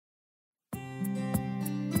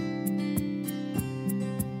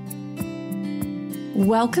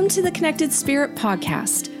Welcome to the Connected Spirit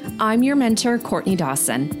podcast. I'm your mentor, Courtney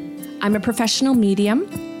Dawson. I'm a professional medium,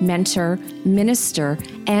 mentor, minister,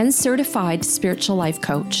 and certified spiritual life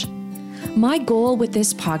coach. My goal with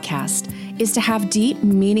this podcast is to have deep,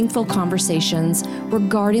 meaningful conversations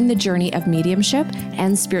regarding the journey of mediumship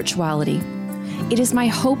and spirituality. It is my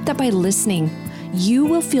hope that by listening, you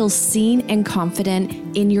will feel seen and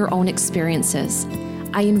confident in your own experiences.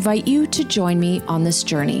 I invite you to join me on this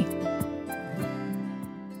journey.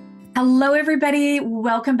 Hello, everybody.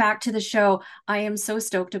 Welcome back to the show. I am so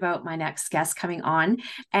stoked about my next guest coming on,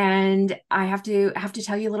 and I have to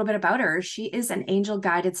tell you a little bit about her. She is an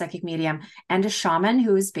angel-guided psychic medium and a shaman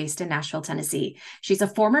who is based in Nashville, Tennessee. She's a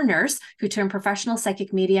former nurse who turned professional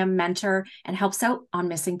psychic medium, mentor, and helps out on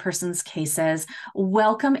missing persons cases.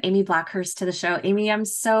 Welcome, Amy Blackhurst, to the show. Amy, I'm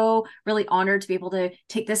so really honored to be able to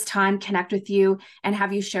take this time, connect with you, and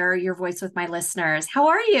have you share your voice with my listeners. How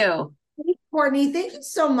are you? Courtney, thank you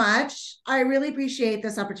so much. I really appreciate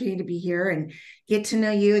this opportunity to be here and get to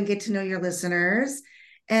know you and get to know your listeners.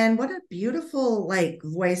 And what a beautiful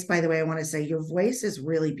voice, by the way. I want to say your voice is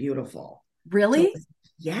really beautiful. Really? So,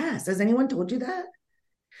 yes. Has anyone told you that?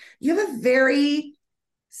 You have a very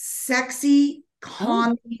sexy,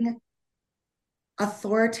 calming,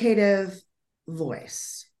 authoritative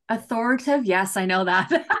voice. Authoritative? Yes, I know that.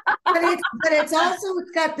 but it's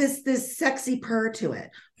got this sexy purr to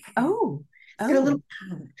it. It's got a little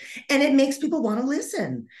power, and it makes people want to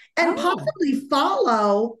listen and possibly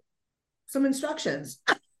follow some instructions,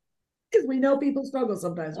 because we know people struggle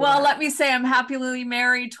sometimes. Well, let me say I'm happily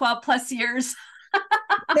married 12 plus years.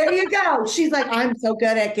 There you go. She's like, I'm so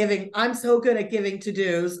good at giving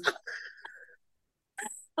to-dos.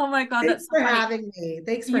 Oh my God. Thanks for having me.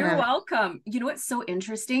 You're welcome. You know what's so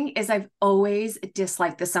interesting is I've always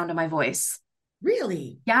disliked the sound of my voice.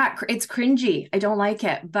 Really? Yeah, it's cringy. I don't like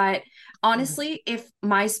it. But honestly, if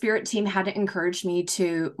my spirit team hadn't encouraged me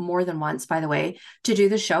to, more than once, by the way, to do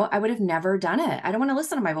the show, I would have never done it. I don't want to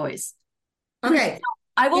listen to my voice. Okay.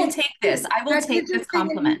 I will take this. I will take this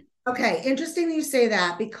compliment. Okay. Interesting you say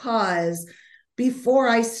that, because before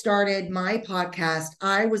I started my podcast,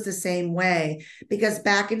 I was the same way, because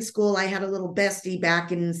back in school, I had a little bestie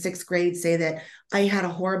back in 6th grade say that I had a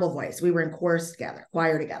horrible voice. We were in choir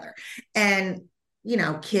together. And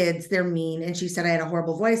kids, they're mean. And she said I had a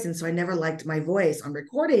horrible voice. And so I never liked my voice on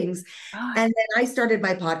recordings. And then I started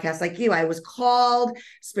my podcast like you. I was called.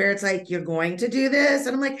 Spirit's like, you're going to do this.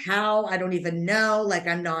 And I'm like, how? I don't even know.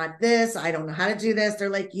 I'm not this. I don't know how to do this.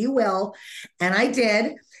 They're like, you will. And I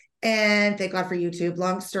did. And thank God for YouTube.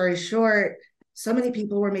 Long story short, so many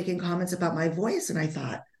people were making comments about my voice. And I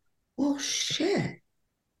thought, well, shit.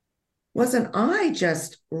 Wasn't I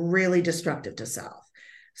just really destructive to self?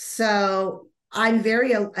 So I'm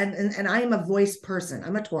and I am a voice person.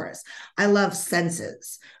 I'm a Taurus. I love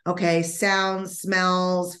senses. Okay. Sounds,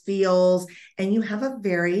 smells, feels, and you have a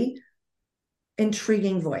very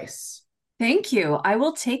intriguing voice. Thank you. I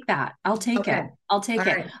will take that. I'll take it. I'll take it.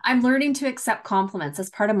 Right. I'm learning to accept compliments as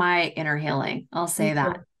part of my inner healing. I'll say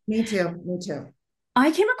that. Me too. I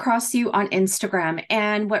came across you on Instagram,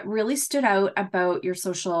 and what really stood out about your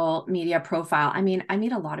social media profile, I mean, I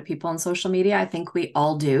meet a lot of people on social media. I think we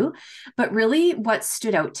all do. But really what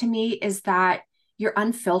stood out to me is that you're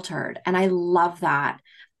unfiltered. And I love that.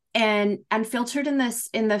 And unfiltered in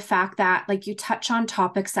the fact that you touch on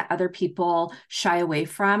topics that other people shy away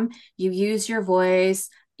from. You use your voice,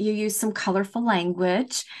 you use some colorful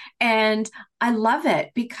language, and I love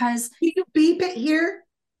it because you beep it here.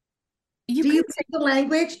 Do you beep the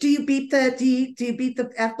language? Do you beep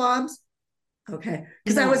the F-bombs? Okay.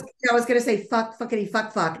 Because no. I was gonna say fuckity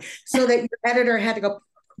fuck, so that your editor had to go.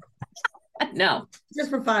 No.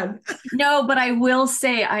 Just for fun. No, but I will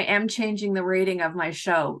say I am changing the rating of my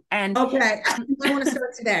show. And okay. I want to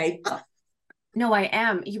start today. No, I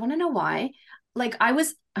am. You want to know why?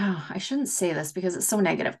 I shouldn't say this because it's so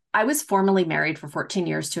negative. I was formerly married for 14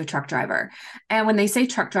 years to a truck driver. And when they say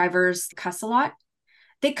truck drivers cuss a lot,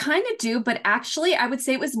 they kind of do. But actually, I would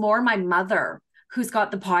say it was more my mother who's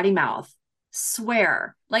got the potty mouth.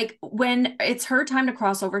 Swear. When it's her time to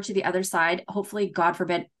cross over to the other side, hopefully, God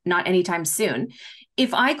forbid, not anytime soon.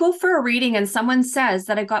 If I go for a reading and someone says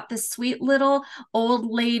that I got this sweet little old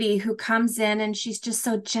lady who comes in and she's just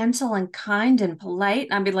so gentle and kind and polite,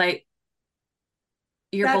 I'd be like,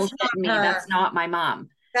 you're bullshitting me. That's not my mom.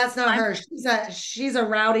 That's not her. She's a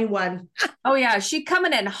rowdy one. Oh yeah. She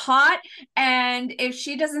coming in hot. And if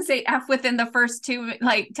she doesn't say F within the first 10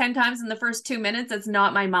 times in the first 2 minutes, it's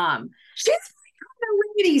not my mom. She's a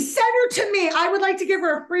reading. Send her to me. I would like to give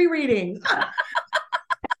her a free reading.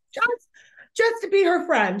 just to be her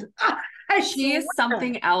friend. I She is swear.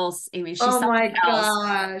 something else, Amy. She's Oh something my else.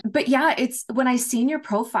 gosh. But yeah, it's when I seen your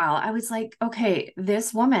profile, I was like, okay,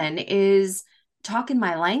 this woman is talking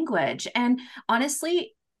my language. And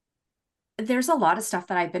honestly, there's a lot of stuff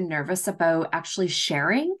that I've been nervous about actually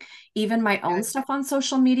sharing, even my own stuff on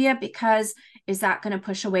social media, because is that going to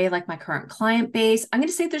push away like my current client base? I'm going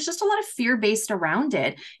to say there's just a lot of fear based around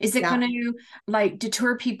it. Is it going Yeah. to like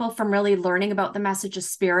deter people from really learning about the message of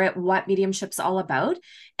spirit, what mediumship's all about?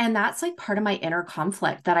 And that's like part of my inner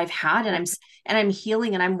conflict that I've had and I'm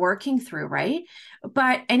healing and I'm working through, right?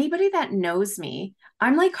 But anybody that knows me,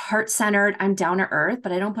 I'm like heart-centered, I'm down to earth,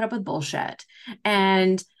 but I don't put up with bullshit.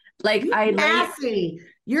 And like You I lay, sassy.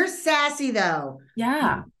 You're sassy though. You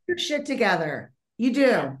yeah, put your shit together. You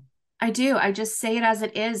yeah, do. I do. I just say it as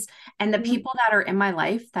it is. And the Mhm. people that are in my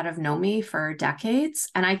life that have known me for decades,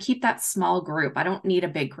 and I keep that small group. I don't need a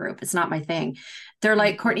big group. It's not my thing. They're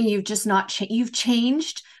like, Courtney, you've just not you've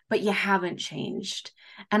changed, but you haven't changed.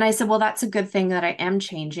 And I said, well, that's a good thing that I am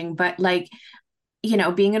changing. But like,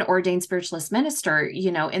 being an ordained spiritualist minister,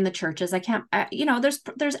 in the churches, I can't,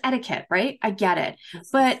 there's etiquette, right? I get it.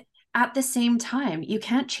 But at the same time, you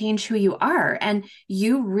can't change who you are. And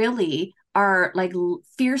you really are like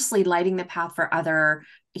fiercely lighting the path for other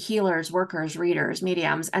healers, workers, readers,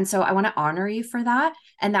 mediums. And so I want to honor you for that.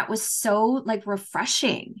 And that was so like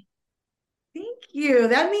refreshing. Thank you.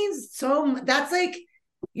 That means that's like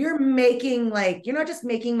you're not just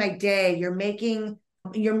making my day, you're making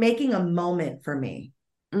a moment for me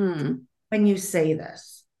Mm, when you say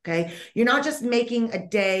this. Okay. You're not just making a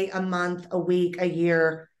day, a month, a week, a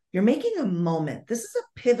year. You're making a moment. This is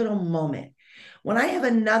a pivotal moment. When I have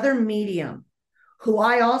another medium who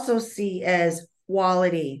I also see as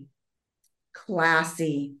quality,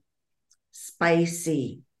 classy,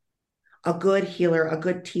 spicy, a good healer, a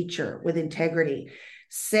good teacher with integrity,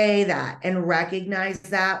 say that and recognize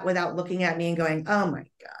that without looking at me and going, oh my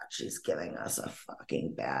God, she's giving us a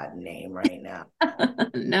fucking bad name right now.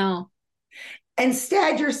 no.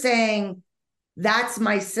 Instead, you're saying, that's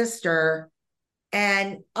my sister.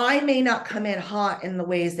 And I may not come in hot in the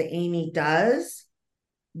ways that Amy does,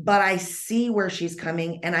 but I see where she's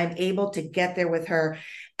coming and I'm able to get there with her.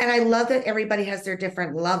 And I love that everybody has their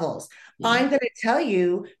different levels. Yeah. I'm going to tell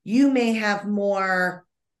you, have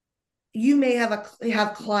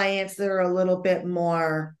clients that are a little bit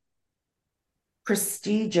more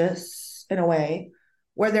prestigious in a way,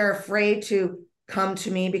 where they're afraid to come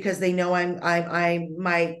to me because they know I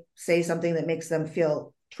might say something that makes them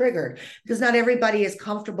feel triggered, because not everybody is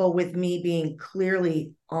comfortable with me being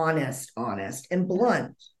clearly honest and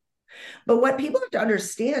blunt. But what people have to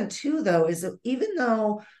understand too, though, is that even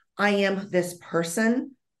though I am this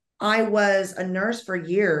person, I was a nurse for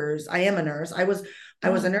years. I am a nurse. I was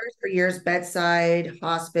Yeah. a nurse for years, bedside,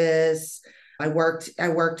 hospice. I worked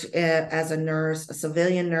as a nurse, a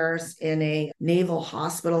civilian nurse in a naval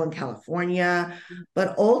hospital in California.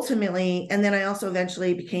 But ultimately, and then I also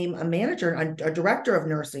eventually became a manager, a director of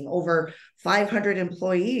nursing, over 500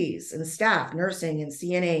 employees and staff, nursing and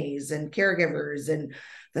CNAs and caregivers and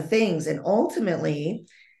the things. And ultimately,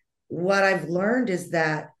 what I've learned is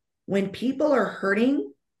that when people are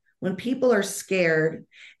hurting, when people are scared,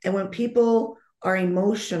 and when people are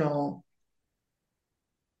emotional,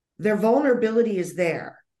 their vulnerability is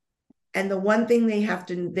there. And the one thing they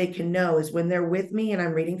can know is when they're with me and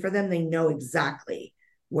I'm reading for them, they know exactly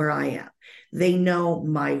where I am. They know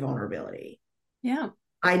my vulnerability. Yeah.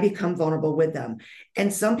 I become vulnerable with them.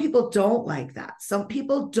 And some people don't like that. Some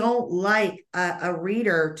people don't like a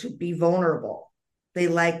reader to be vulnerable. They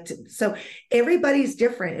like to, so everybody's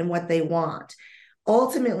different in what they want.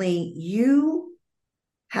 Ultimately, you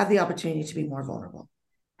have the opportunity to be more vulnerable.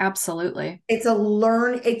 Absolutely.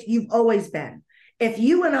 You've always been. If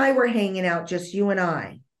you and I were hanging out, just you and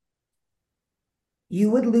I, you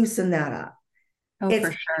would loosen that up. Oh, It's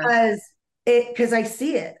for sure. because I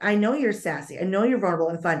see it. I know you're sassy. I know you're vulnerable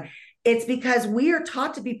and fun. It's because we are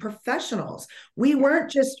taught to be professionals. We weren't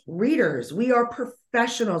just readers. We are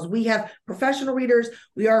professionals. We have professional readers.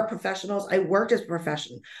 We are professionals. I worked as a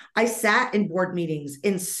professional. I sat in board meetings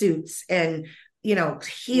in suits and,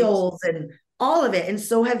 heels and all of it. And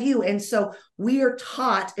so have you. And so we are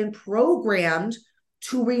taught and programmed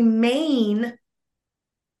to remain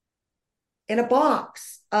in a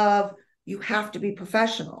box of, you have to be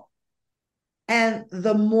professional. And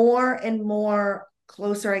the more and more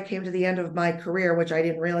closer I came to the end of my career, which I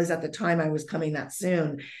didn't realize at the time I was coming that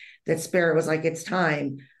soon, that Spirit was like, it's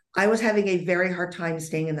time. I was having a very hard time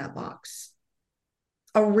staying in that box.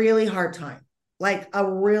 A really hard time, like a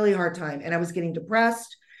really hard time. And I was getting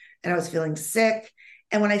depressed and I was feeling sick.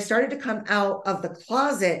 And when I started to come out of the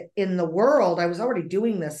closet in the world, I was already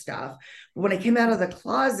doing this stuff. But when I came out of the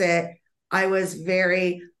closet, I was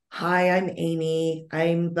very, hi, I'm Amy.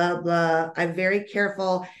 I'm blah, blah. I'm very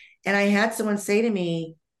careful. And I had someone say to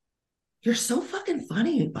me, you're so fucking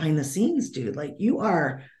funny behind the scenes, dude. Like you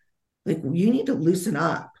are, like, you need to loosen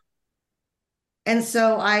up. And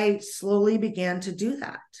so I slowly began to do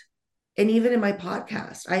that. And even in my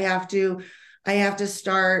podcast, I have to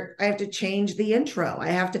start, I have to change the intro.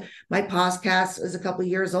 My podcast is a couple of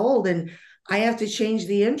years old and I have to change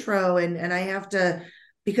the intro and I have to,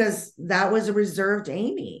 because that was a reserved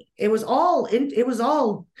Amy. It was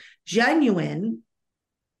all genuine.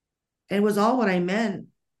 And it was all what I meant,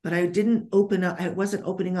 but I didn't open up. I wasn't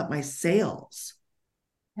opening up my sales.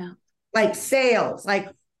 Yeah. Like sales,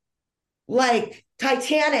 like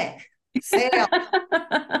Titanic sales.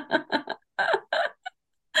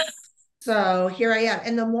 So here I am.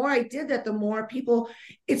 And the more I did that, the more people,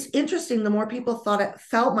 it's interesting, the more people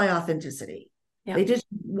felt my authenticity. Yeah. They just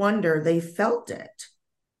wonder, they felt it.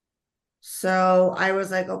 So I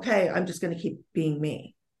was like, okay, I'm just going to keep being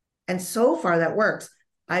me. And so far that works.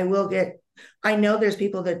 I know there's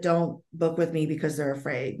people that don't book with me because they're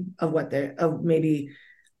afraid of maybe,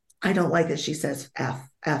 I don't like that she says F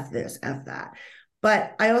this, F that.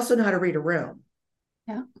 But I also know how to read a room.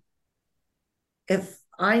 Yeah. If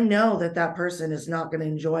I know that person is not going to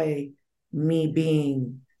enjoy me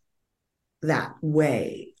being that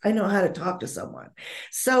way, I know how to talk to someone.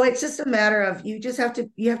 So it's just a matter of, you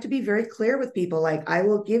have to be very clear with people. Like, I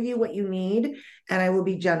will give you what you need and I will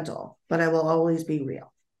be gentle, but I will always be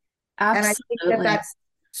real. Absolutely. And I think that's,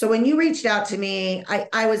 so when you reached out to me,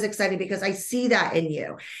 I was excited because I see that in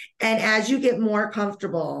you. And as you get more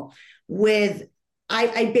comfortable with,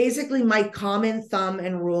 I basically, my common thumb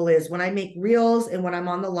and rule is when I make reels and when I'm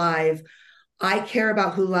on the live, I care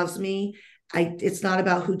about who loves me. It's not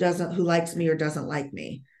about who likes me or doesn't like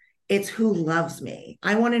me. It's who loves me.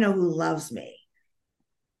 I want to know who loves me.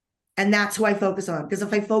 And that's who I focus on. Because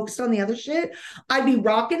if I focused on the other shit, I'd be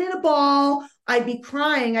rocking in a ball. I'd be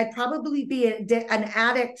crying. I'd probably be an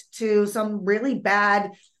addict to some really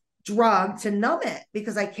bad drug to numb it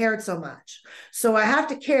because I cared so much. So I have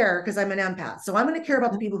to care because I'm an empath. So I'm going to care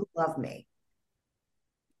about the people who love me.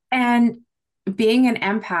 And being an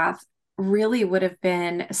empath really would have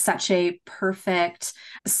been such a perfect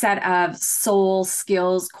set of soul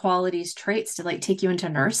skills, qualities, traits to like take you into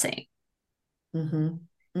nursing. Mm-hmm.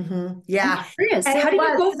 Mm-hmm. Yeah. I'm curious. How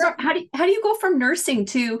do you go from nursing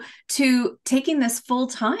to taking this full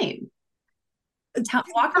time?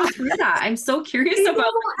 Walk me through that. I'm so curious about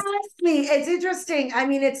ask me. It's interesting. I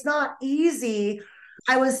mean, it's not easy.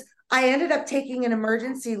 I ended up taking an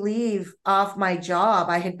emergency leave off my job.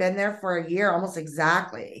 I had been there for a year, almost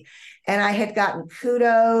exactly. And I had gotten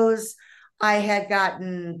kudos. I had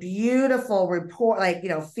gotten beautiful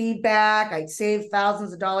feedback. I'd saved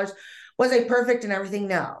thousands of dollars. Was I perfect and everything?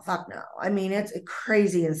 No, fuck no. I mean, it's a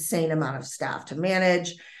crazy, insane amount of staff to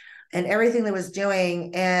manage and everything that was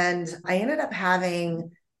doing. And I ended up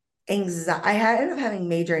having ended up having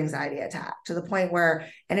major anxiety attack to the point where,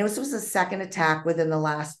 and this was the second attack within the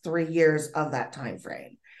last 3 years of that time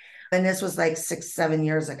frame. And this was like 6-7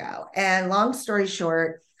 years ago. And long story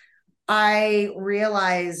short, I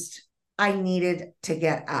realized I needed to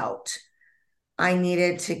get out. I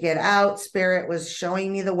needed to get out. Spirit was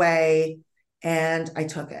showing me the way, and I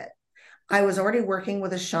took it. I was already working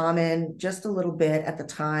with a shaman just a little bit at the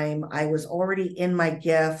time. I was already in my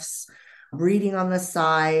gifts, reading on the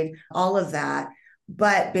side, all of that.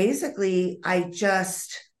 But basically, I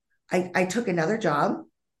took another job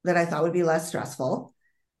that I thought would be less stressful.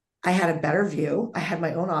 I had a better view. I had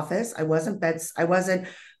my own office. I wasn't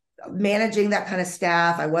managing that kind of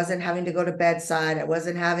staff. I wasn't having to go to bedside. I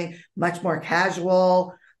wasn't having much more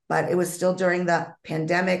casual, but it was still during the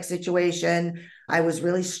pandemic situation. I was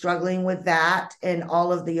really struggling with that and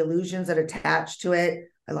all of the illusions that attached to it.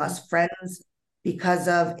 I lost friends because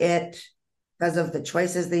of it, because of the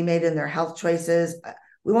choices they made in their health choices.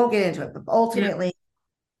 We won't get into it, but ultimately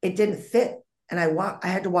it didn't fit. And I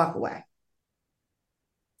had to walk away.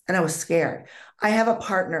 And I was scared. I have a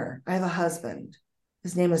partner. I have a husband.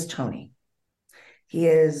 His name is Tony. He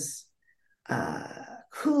is a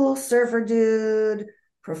cool surfer dude,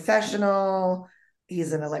 professional.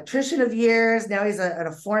 He's an electrician of years. Now he's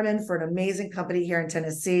a foreman for an amazing company here in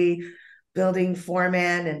Tennessee, building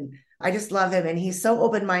foreman. And I just love him. And he's so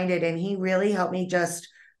open-minded. And he really helped me just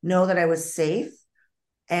know that I was safe.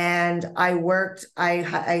 And I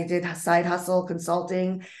did side hustle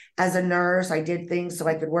consulting as a nurse. I did things so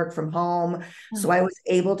I could work from home. So I was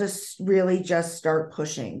able to really just start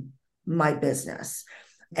pushing my business.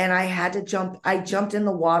 And I jumped in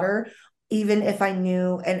the water, even if I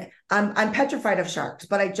knew, and I'm petrified of sharks,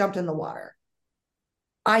 but I jumped in the water.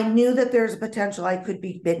 I knew that there's a potential I could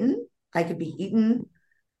be bitten, I could be eaten,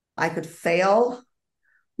 I could fail,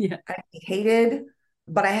 Yeah. I'd be hated,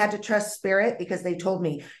 but I had to trust spirit because they told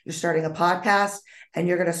me you're starting a podcast and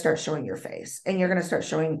you're going to start showing your face and you're going to start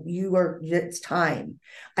showing it's time.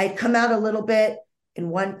 I'd come out a little bit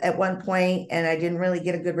at one point and I didn't really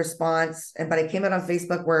get a good response. But I came out on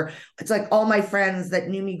Facebook where it's like all my friends that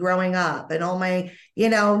knew me growing up and all my,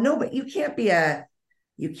 no, but you just can't be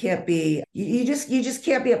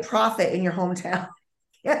a prophet in your hometown.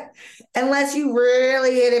 Unless you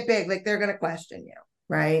really hit it big, like they're going to question you.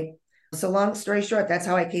 Right. So long story short, that's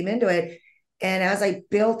how I came into it. And as I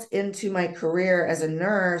built into my career as a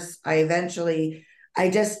nurse, it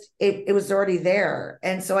was already there.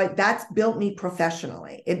 And so that's built me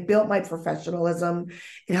professionally. It built my professionalism.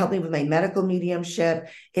 It helped me with my medical mediumship.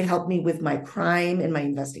 It helped me with my crime and my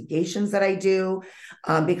investigations that I do,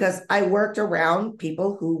 because I worked around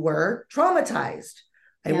people who were traumatized.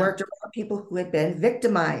 I worked around people who had been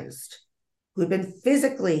victimized, who had been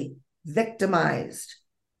physically victimized,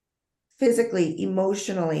 physically,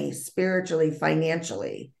 emotionally, spiritually,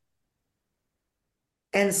 financially.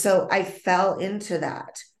 And so I fell into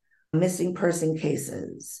that. Missing person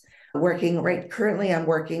cases. Currently I'm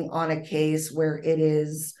working on a case where it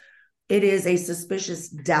is a suspicious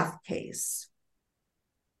death case.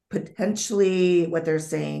 Potentially what they're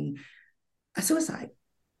saying, a suicide.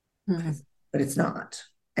 Mm-hmm. But it's not.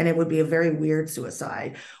 And it would be a very weird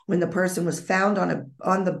suicide when the person was found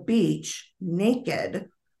on the beach naked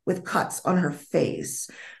with cuts on her face.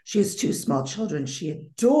 She has 2 small children she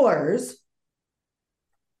adores.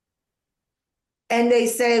 And they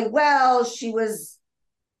say, well, she was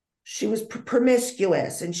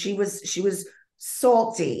promiscuous and she was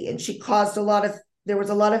salty and there was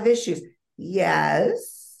a lot of issues.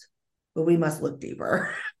 Yes, but we must look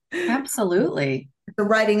deeper. Absolutely. The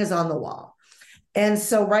writing is on the wall. And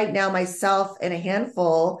so right now, myself and a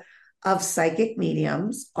handful of psychic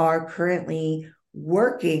mediums are currently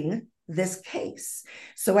working this case.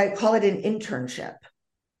 So I call it an internship.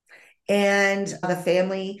 And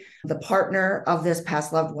the partner of this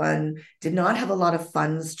past loved one, did not have a lot of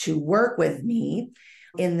funds to work with me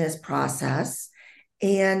in this process.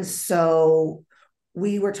 And so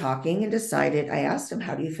we were talking and decided, I asked him,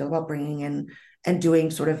 how do you feel about bringing in and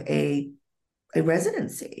doing sort of a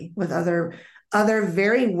residency with other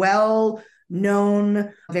very well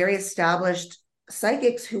known, very established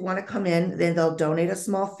psychics who want to come in? Then they'll donate a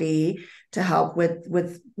small fee to help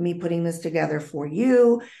with me putting this together for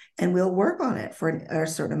you, and we'll work on it for a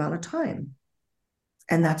certain amount of time.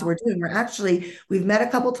 And that's what we're doing. We've met a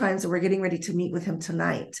couple times, and we're getting ready to meet with him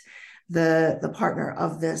tonight, the partner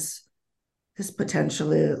of this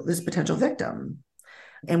potential victim.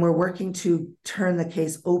 And we're working to turn the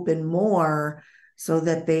case open more so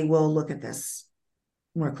that they will look at this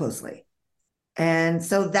more closely. And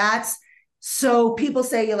so people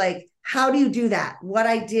say, like, how do you do that? What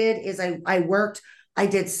I did is I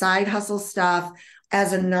did side hustle stuff.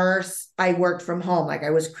 As a nurse, I worked from home. Like, I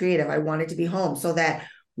was creative. I wanted to be home so that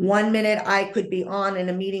 1 minute I could be on in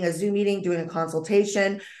a Zoom meeting, doing a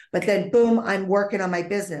consultation, but then boom, I'm working on my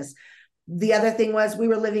business. The other thing was we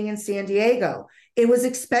were living in San Diego. It was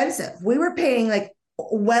expensive. We were paying like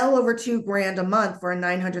well over $2,000 a month for a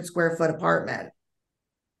 900 square foot apartment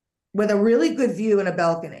with a really good view and a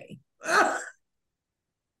balcony.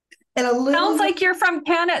 And sounds like you're from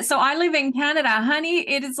Canada. So I live in Canada, honey.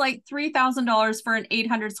 It is like $3,000 for an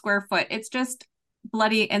 800 square foot. It's just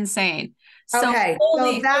bloody insane. So, okay,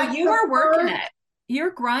 so you were working it.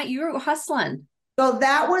 You're hustling. So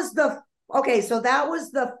that was the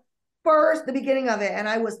beginning of it. And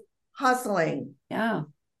I was hustling. Yeah.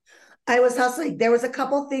 I was hustling. There was a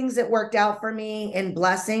couple things that worked out for me in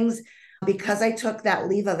blessings because I took that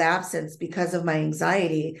leave of absence because of my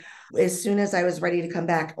anxiety. As soon as I was ready to come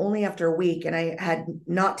back, only after a week, and I had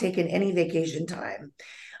not taken any vacation time,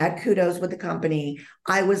 I had kudos with the company.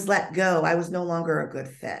 I was let go. I was no longer a good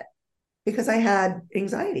fit because I had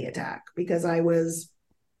anxiety attack because I was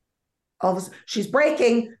she's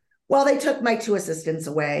breaking. Well, they took my 2 assistants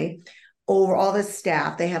away over all this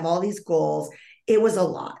staff. They have all these goals. It was a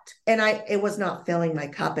lot. And it was not filling my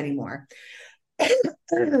cup anymore.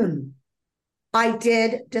 I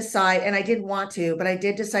did decide, and I didn't want to, but I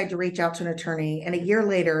did decide to reach out to an attorney. And a year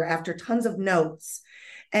later, after tons of notes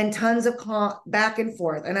and tons of back and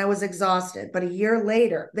forth, and I was exhausted, but a year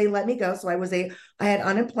later, they let me go. So I had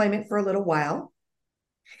unemployment for a little while.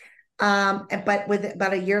 But with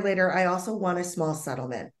about a year later, I also won a small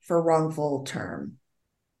settlement for wrongful term.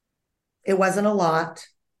 It wasn't a lot.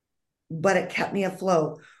 but it kept me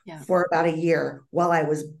afloat Yeah. for about a year while I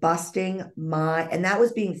was and that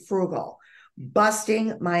was being frugal,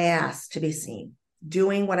 busting my ass to be seen,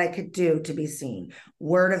 doing what I could do to be seen.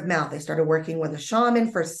 Word of mouth. I started working with a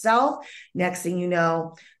shaman for self. Next thing you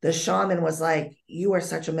know, the shaman was like, "You are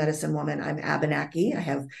such a medicine woman. I'm Abenaki. I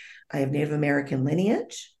have Native American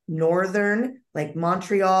lineage, northern, like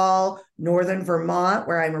Montreal, northern Vermont,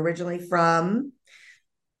 where I'm originally from."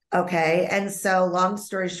 Okay. And so long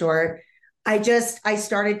story short, I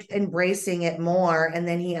started embracing it more. And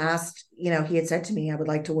then he asked, he had said to me, "I would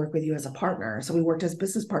like to work with you as a partner." So we worked as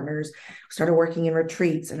business partners, started working in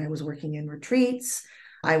retreats, and I was working in retreats.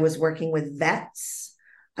 I was working with vets.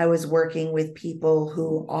 I was working with people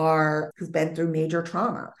who've been through major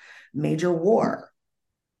trauma, major war.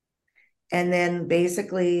 And then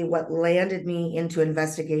basically what landed me into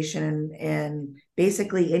investigation and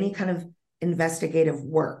basically any kind of investigative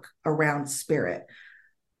work around spirit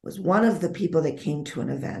was one of the people that came to an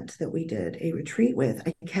event that we did a retreat with.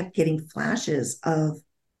 I kept getting flashes of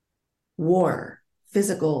war,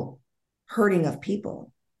 physical hurting of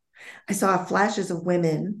people. I saw flashes of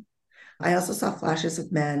women. I also saw flashes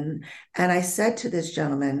of men. And I said to this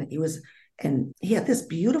gentleman, and he had this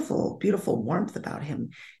beautiful, beautiful warmth about him.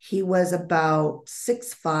 He was about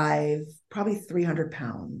 6'5", probably 300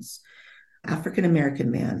 pounds, African-American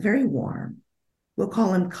man, very warm. We'll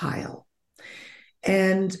call him Kyle.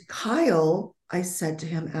 And Kyle, I said to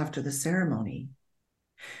him after the ceremony,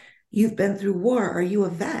 "You've been through war. Are you a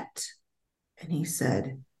vet?" And he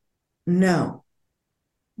said, "No,"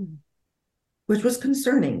 which was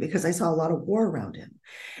concerning because I saw a lot of war around him.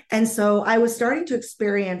 And so I was starting to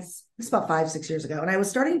experience, this about 5-6 years ago, and I was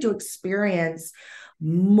starting to experience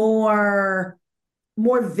more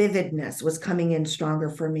vividness was coming in stronger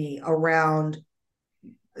for me around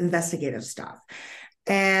investigative stuff.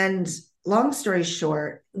 And long story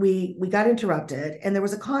short, we got interrupted and there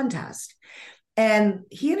was a contest. And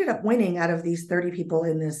he ended up winning out of these 30 people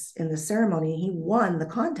in this ceremony. He won the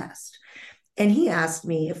contest. And he asked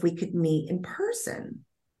me if we could meet in person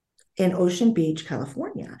in Ocean Beach,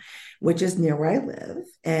 California, which is near where I live.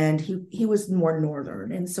 And he was more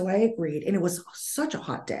northern. And so I agreed. And it was such a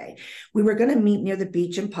hot day. We were going to meet near the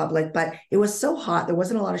beach in public, but it was so hot. There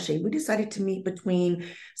wasn't a lot of shade. We decided to meet between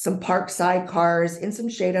some park sidecars in some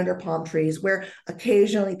shade under palm trees where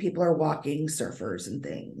occasionally people are walking, surfers and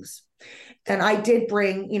things. And I did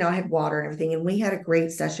bring, I had water and everything. And we had a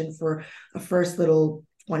great session for a first little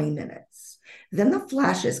 20 minutes. Then the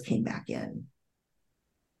flashes came back in.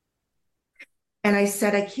 And I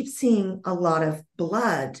said, "I keep seeing a lot of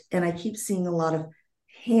blood and I keep seeing a lot of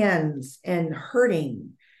hands and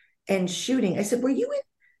hurting and shooting." I said, "Were you in?"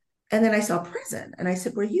 And then I saw prison. And I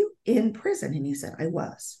said, "Were you in prison?" And he said, "I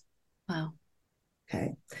was." Wow.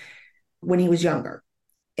 Okay. When he was younger.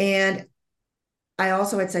 And I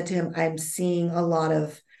also had said to him, "I'm seeing a lot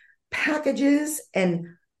of packages and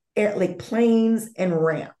like planes and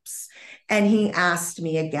ramps." And he asked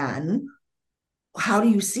me again, "How do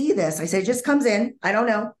you see this?" I said, "It just comes in. I don't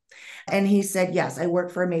know." And he said, "Yes, I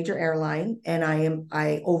work for a major airline and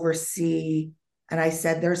I oversee." And I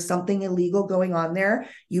said, "There's something illegal going on there.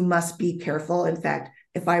 You must be careful. In fact,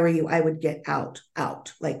 if I were you, I would get out.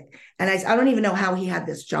 Like, and I don't even know how he had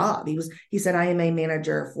this job. He said, "I am a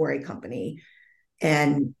manager for a company."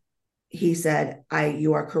 And he said,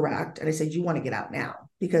 "You are correct." And I said, "You want to get out now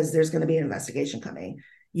because there's going to be an investigation coming.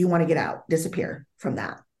 You want to get out, disappear from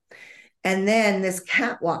that." And then this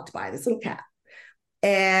cat walked by, this little cat.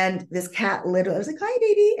 And this cat literally, I was like, "Hi,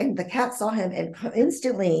 baby." And the cat saw him and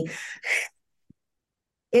instantly,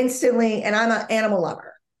 and I'm an animal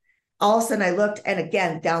lover. All of a sudden I looked and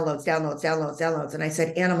again, downloads. And I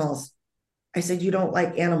said, "Animals." I said, "You don't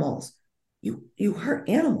like animals. You hurt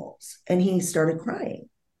animals." And he started crying.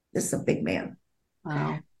 This is a big man.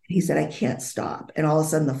 Wow. He said, "I can't stop." And all of a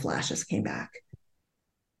sudden the flashes came back.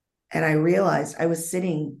 And I realized I was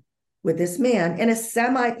sitting with this man in a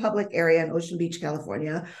semi-public area in Ocean Beach,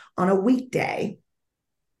 California on a weekday.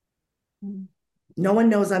 No one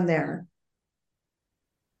knows I'm there.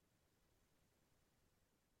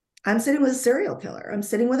 I'm sitting with a serial killer. I'm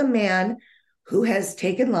sitting with a man who has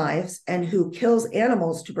taken lives and who kills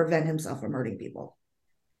animals to prevent himself from hurting people.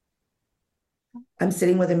 I'm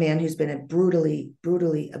sitting with a man who's been brutally,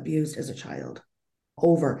 brutally abused as a child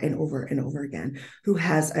over and over and over again, who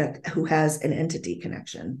has an entity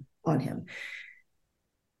connection on him.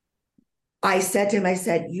 I said to him, I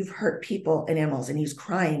said, "You've hurt people and animals." And he's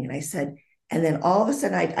crying. And I said, and then all of a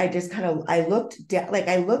sudden I just kind of, I looked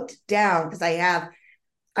down because I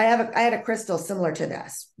had a crystal similar to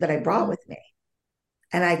this that I brought with me.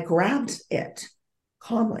 And I grabbed it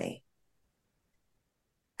calmly.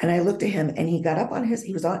 And I looked at him and he got up on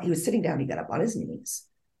he was sitting down, he got up on his knees,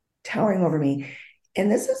 towering over me.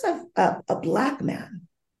 And this is a Black man.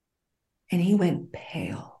 And he went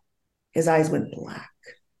pale. His eyes went black.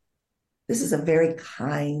 This is a very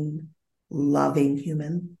kind, loving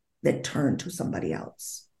human that turned to somebody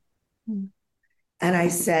else. Mm. And I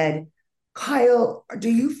said, Kyle, do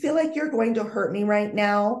you feel like you're going to hurt me right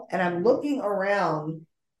now? And I'm looking around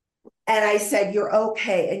and I said, you're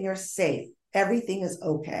okay and you're safe. Everything is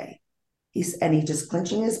okay. He just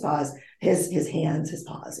clenching his paws, his hands, his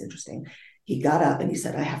paws. Interesting. He got up and he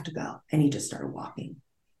said, I have to go. And he just started walking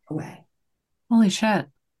away. Holy shit.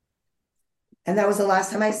 And that was the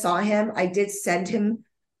last time I saw him. I sent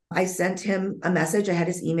him a message. I had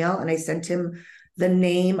his email and I sent him the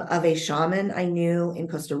name of a shaman I knew in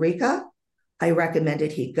Costa Rica. I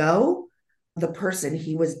recommended he go. The person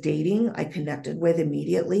he was dating, I connected with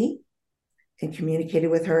immediately and communicated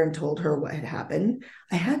with her and told her what had happened.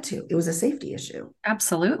 I had to. It was a safety issue.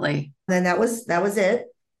 Absolutely. And that was it.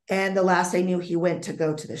 And the last I knew, he went to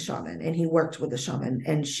go to the shaman and he worked with the shaman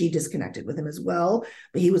and she disconnected with him as well.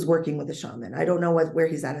 But he was working with the shaman. I don't know where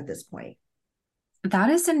he's at this point. That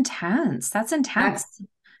is intense. That's intense.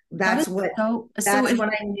 That's what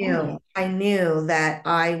I knew. I knew that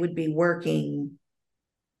I would be working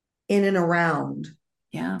in and around.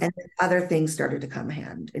 Yeah. And then other things started to come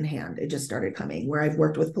hand in hand. It just started coming where I've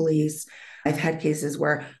worked with police. I've had cases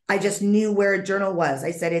where I just knew where a journal was.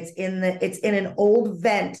 I said, it's in an old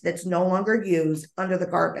vent that's no longer used under the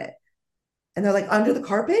carpet. And they're like, under the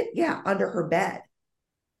carpet? Yeah, under her bed.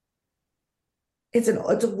 It's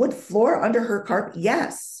a wood floor under her carpet.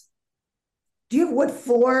 Yes. Do you have wood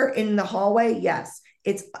floor in the hallway? Yes.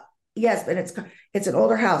 But it's an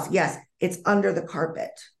older house. Yes. It's under the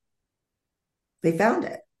carpet. They found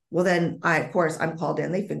it. Well, then I'm called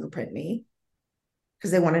in. They fingerprint me because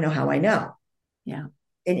they want to know how I know. Yeah.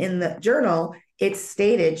 And in the journal, it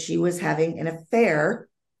stated she was having an affair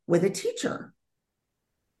with a teacher.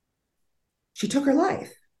 She took her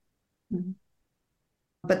life. Mm-hmm.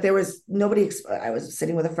 But there was nobody. I was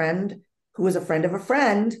sitting with a friend who was a friend of a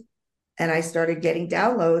friend. And I started getting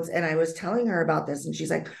downloads and I was telling her about this. And she's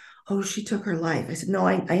like, oh, she took her life. I said, no,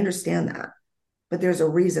 I understand that. But there's a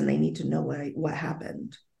reason they need to know what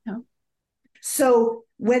happened. Yeah. So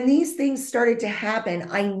when these things started to happen,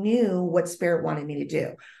 I knew what spirit wanted me to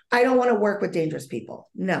do. I don't want to work with dangerous people.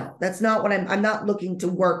 No, that's not what I'm not looking to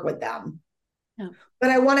work with them. Yeah. But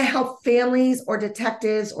I want to help families or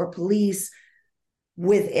detectives or police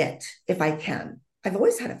with it if I can. I've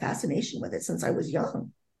always had a fascination with it since I was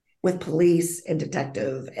young, with police and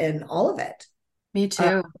detective and all of it. Me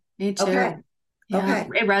too. Me too. Okay. Yeah,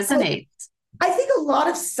 okay. It resonates. I think a lot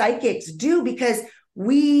of psychics do because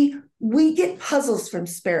we get puzzles from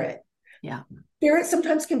spirit. Yeah. Spirit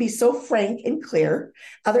sometimes can be so frank and clear.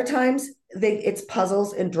 Other times it's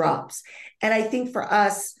puzzles and drops. And I think for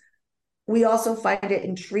us, we also find it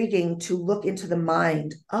intriguing to look into the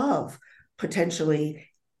mind of potentially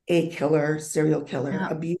a killer, serial killer,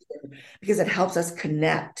 abuser, because it helps us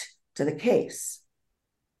connect to the case.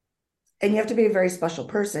 And you have to be a very special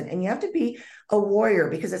person and you have to be a warrior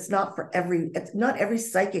because it's not every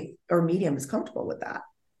psychic or medium is comfortable with that.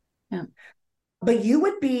 Yeah. But you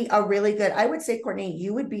would be I would say, Courtney,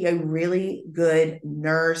 you would be a really good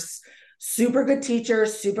nurse, super good teacher,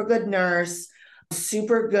 super good nurse,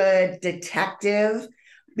 super good detective,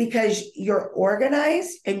 because you're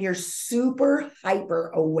organized and you're super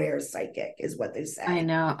hyper aware psychic is what they say. I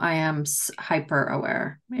know. I am hyper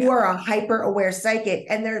aware. Yeah. You are a hyper aware psychic.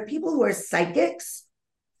 And there are people who are psychics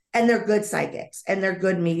and they're good psychics and they're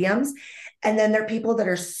good mediums. And then there are people that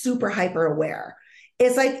are super hyper aware.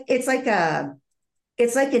 It's like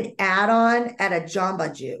an add-on at a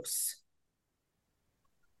Jamba Juice.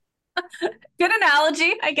 Good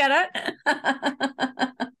analogy. I get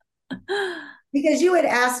it. Because you had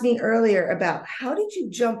asked me earlier about how did you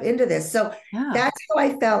jump into this? So that's how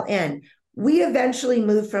I fell in. We eventually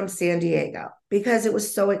moved from San Diego because it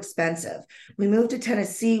was so expensive. We moved to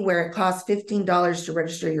Tennessee where it costs $15 to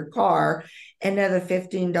register your car and another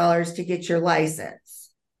 $15 to get your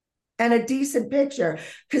license and a decent picture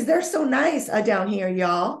because they're so nice down here,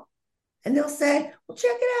 y'all. And they'll say, well, check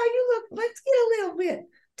it out. You look, let's get a little bit.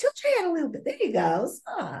 Tilt your head a little bit. There you go.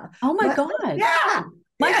 Oh my God. Yeah.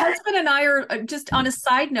 My husband and I are just on a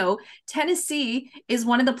side note. Tennessee is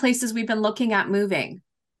one of the places we've been looking at moving.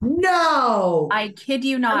 No. I kid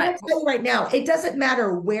you not. I'm going to tell you right now, it doesn't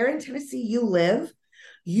matter where in Tennessee you live,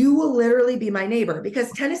 you will literally be my neighbor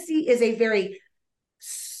because Tennessee is a very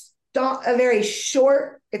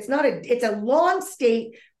short, it's a long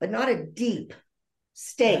state, but not a deep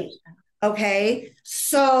state. Okay.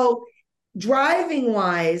 So driving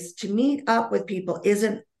wise, to meet up with people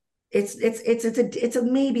isn't, it's a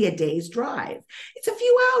maybe a day's drive. It's a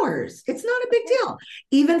few hours. It's not a big deal.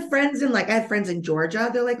 Even friends in, like, I have friends in Georgia.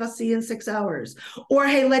 They're like, I'll see you in 6 hours. Or,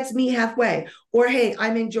 hey, let's meet halfway. Or, hey,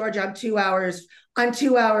 I'm in Georgia. I'm 2 hours. I'm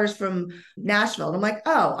 2 hours from Nashville. And I'm like,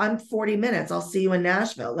 oh, I'm 40 minutes. I'll see you in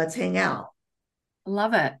Nashville. Let's hang out.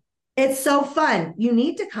 Love it. It's so fun. You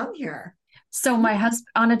need to come here. So my husband,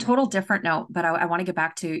 on a total different note, but I want to get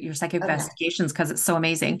back to your psychic Okay. investigations because it's so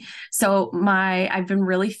amazing. So I've been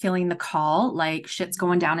really feeling the call, like shit's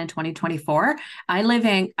going down in 2024.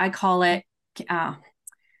 I call it, I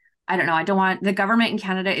don't know. I don't want, the government in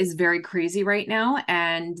Canada is very crazy right now,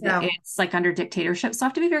 and Yeah. it's like under dictatorship. So I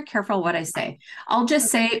have to be very careful what I say. I'll just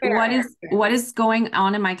say Fair. what is going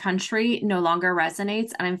on in my country no longer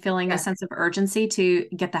resonates, and I'm feeling a Yeah. sense of urgency to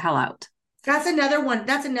get the hell out. That's another one.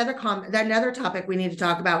 That's another topic we need to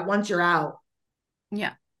talk about once you're out,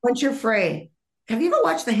 Yeah. once you're free. Have you ever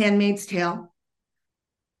watched The Handmaid's Tale?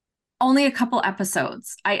 Only a couple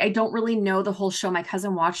episodes. I don't really know the whole show. My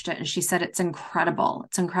cousin watched it and she said it's incredible.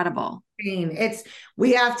 It's incredible.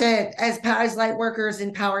 We have to, as light workers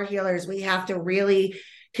and power healers, we have to really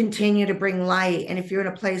continue to bring light. And if you're in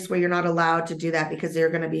a place where you're not allowed to do that, because they're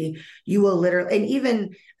going to be, you will literally,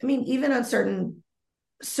 and even on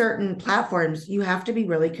certain platforms, you have to be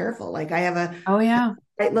really careful. Like, I have a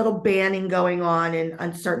little banning going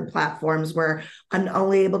on certain platforms where I'm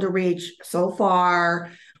only able to reach so far.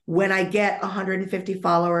 When I get 150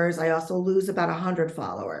 followers, I also lose about 100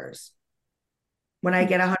 followers. When I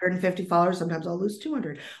get 150 followers, sometimes I'll lose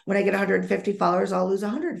 200. When I get 150 followers, I'll lose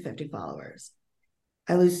 150 followers.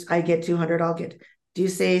 I get 200, do you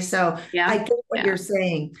see? So I get what you're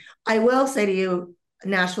saying. I will say to you,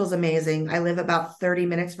 Nashville's amazing. I live about 30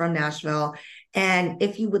 minutes from Nashville. And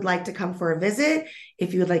if you would like to come for a visit,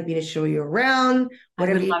 if you would like me to show you around,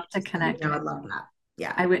 whatever, I would love to connect. I'd love that.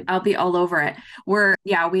 Yeah. I'll be all over it.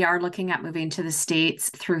 We are looking at moving to the States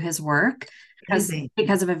through his work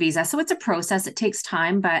because of a visa. So it's a process. It takes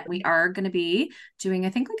time, but we are going to be doing, I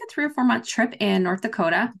think, like a 3 or 4 month trip in North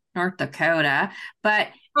Dakota. But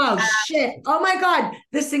shit. Oh my God.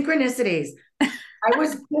 The synchronicities. I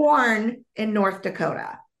was born in North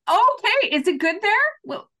Dakota. Okay. Is it good there?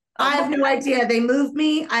 Well, I have no idea. They moved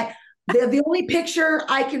me. The only picture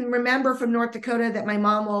I can remember from North Dakota that my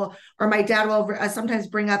mom will, or my dad will sometimes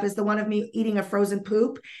bring up, is the one of me eating a frozen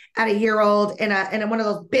poop at a year old in one of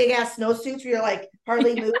those big ass snowsuits where you're like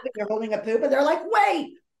hardly moving, you're holding a poop, and they're like,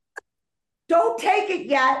 wait, don't take it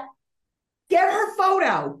yet. Get her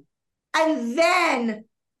photo and then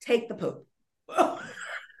take the poop.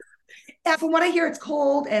 And from what I hear, it's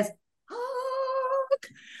cold as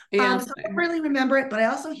so I don't really remember it, but I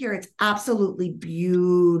also hear it's absolutely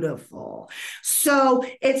beautiful. So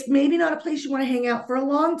it's maybe not a place you want to hang out for a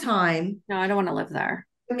long time. No, I don't want to live there.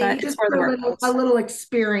 Maybe just for a little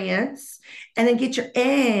experience, and then get your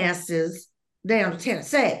asses down to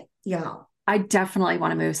Tennessee. Yeah. I definitely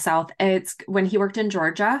want to move south. It's when he worked in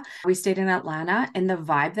Georgia, we stayed in Atlanta, and the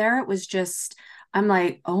vibe there, it was just, I'm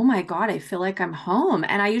like, oh my God, I feel like I'm home.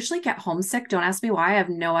 And I usually get homesick. Don't ask me why. I have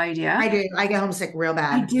no idea. I do. I get homesick real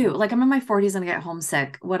bad. I do. Like, I'm in my 40s and I get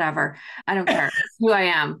homesick. Whatever. I don't care. Who I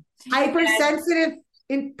am. Hypersensitive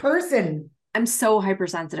in person. I'm so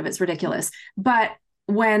hypersensitive. It's ridiculous. But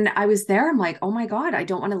when I was there, I'm like, oh my God, I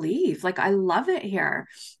don't want to leave. Like, I love it here.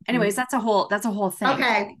 Anyways, that's a whole thing.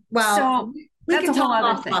 Okay. Well, so we can talk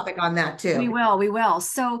off topic on that too. We will.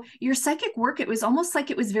 So your psychic work, it was almost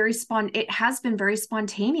like it was it has been very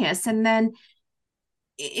spontaneous. And then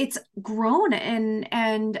it's grown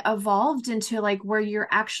and evolved into like where you're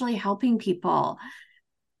actually helping people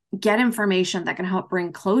get information that can help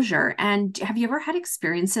bring closure. And have you ever had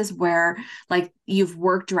experiences where like you've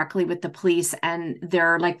worked directly with the police and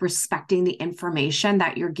they're like respecting the information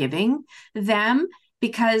that you're giving them?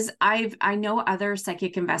 Because I know other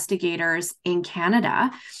psychic investigators in Canada,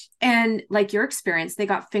 and like your experience, they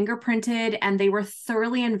got fingerprinted and they were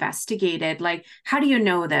thoroughly investigated. Like, how do you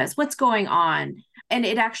know this? What's going on? And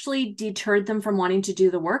it actually deterred them from wanting to do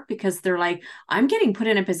the work because they're like, I'm getting put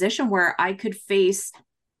in a position where I could face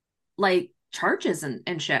like charges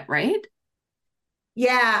and shit, right?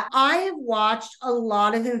 Yeah, I have watched a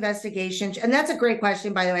lot of investigations, and that's a great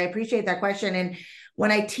question, by the way. I appreciate that question. And when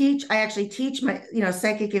I actually teach my,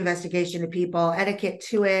 psychic investigation to people, etiquette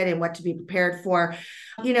to it and what to be prepared for.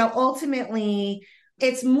 Ultimately,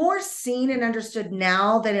 it's more seen and understood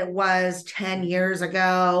now than it was 10 years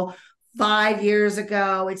ago, 5 years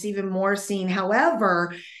ago. It's even more seen.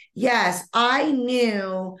 However, yes, I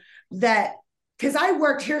knew that because I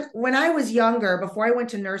worked here when I was younger, before I went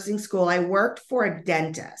to nursing school, I worked for a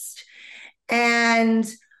dentist. And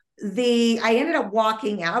I ended up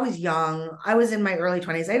walking out. I was young. I was in my early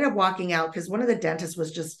 20s. I ended up walking out because one of the dentists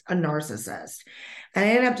was just a narcissist. And I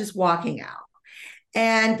ended up just walking out.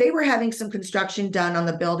 And they were having some construction done on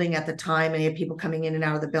the building at the time, and you had people coming in and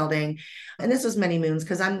out of the building. And this was many moons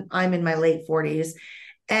because I'm in my late 40s.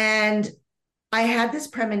 And I had this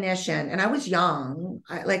premonition, and I was young,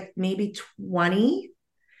 like maybe 20.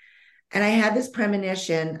 And I had this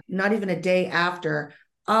premonition, not even a day after,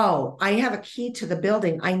 oh, I have a key to the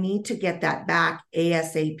building. I need to get that back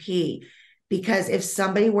ASAP, because if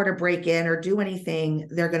somebody were to break in or do anything,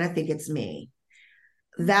 they're going to think it's me.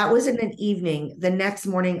 That was in an evening. The next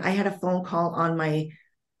morning, I had a phone call on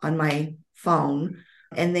my phone,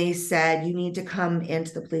 and they said, you need to come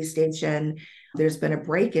into the police station. There's been a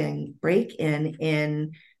break-in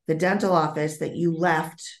in the dental office that you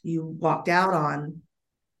walked out on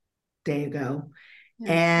a day ago.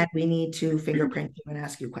 Yeah. And we need to fingerprint you and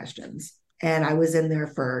ask you questions. And I was in there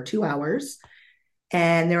for 2 hours,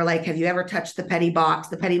 and they were like, have you ever touched the petty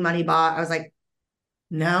money box? I was like,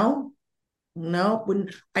 no.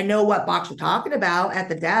 I know what box you're talking about at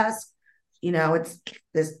the desk. It's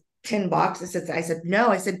this tin box. I said, no.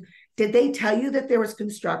 I said, did they tell you that there was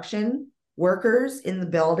construction workers in the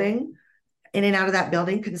building, in and out of that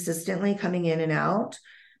building, consistently coming in and out?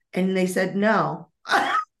 And they said, no.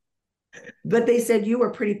 But they said you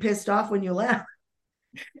were pretty pissed off when you left.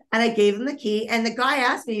 And I gave him the key. And the guy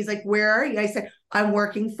asked me, he's like, where are you? I said, I'm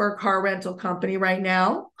working for a car rental company right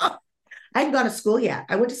now. I hadn't gone to school yet.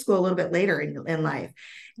 I went to school a little bit later in life.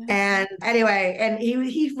 And anyway, and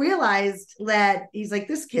he realized that he's like,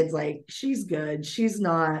 this kid's like, she's good. She's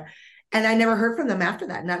not. And I never heard from them after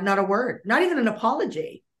that. Not a word, not even an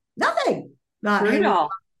apology, nothing, not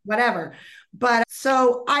whatever. But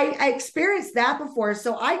so I experienced that before.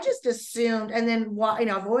 So I just assumed, and then,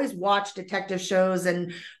 I've always watched detective shows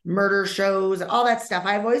and murder shows, all that stuff.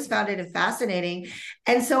 I've always found it fascinating.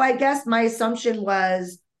 And so I guess my assumption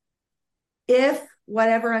was, if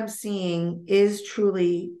whatever I'm seeing is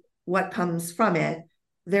truly what comes from it,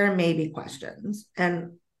 there may be questions.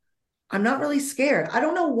 And I'm not really scared. I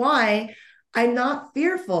don't know why. I'm not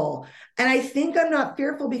fearful. And I think I'm not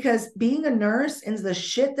fearful because being a nurse and the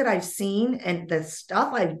shit that I've seen and the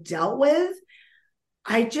stuff I've dealt with,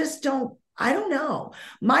 I don't know.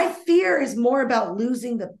 My fear is more about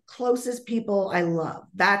losing the closest people I love.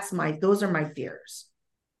 Those are my fears.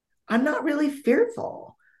 I'm not really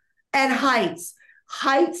fearful. And heights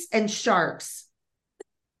and sharks.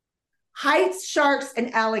 Heights, sharks,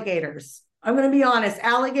 and alligators. I'm going to be honest.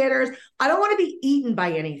 Alligators, I don't want to be eaten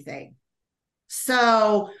by anything.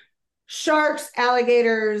 So sharks,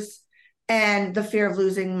 alligators, and the fear of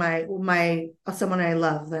losing someone I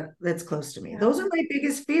love that's close to me. Yeah. Those are my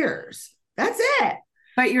biggest fears. That's it.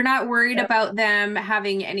 But you're not worried about them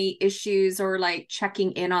having any issues or like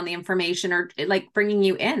checking in on the information or like bringing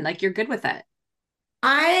you in. Like you're good with it.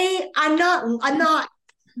 I'm not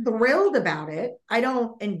thrilled about it. I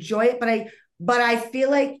don't enjoy it, but I feel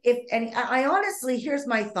like I honestly, here's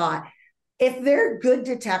my thought. If they're good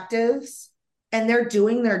detectives and they're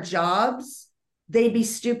doing their jobs, they'd be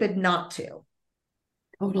stupid not to.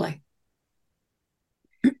 Totally.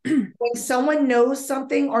 When someone knows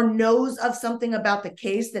something or knows of something about the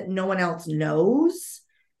case that no one else knows.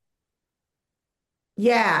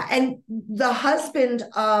 Yeah. And the husband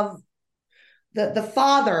of the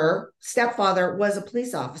stepfather was a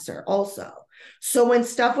police officer also. So when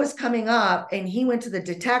stuff was coming up and he went to the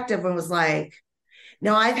detective and was like,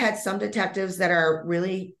 now I've had some detectives that are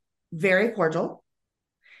really very cordial.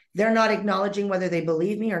 They're not acknowledging whether they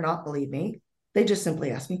believe me or not believe me. They just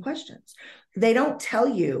simply ask me questions. They don't tell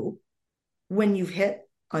you when you've hit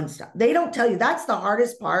on stuff. They don't tell you. That's the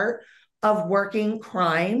hardest part of working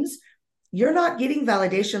crimes. You're not getting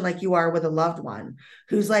validation like you are with a loved one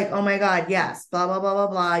who's like, oh my God, yes, blah, blah, blah, blah,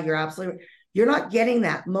 blah. You're not getting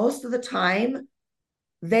that. Most of the time,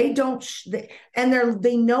 they don't,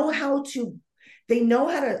 they know how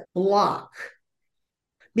to block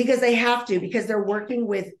because they have to, because they're working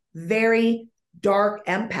with very dark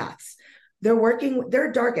empaths. There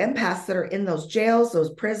are dark empaths that are in those jails,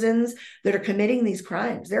 those prisons that are committing these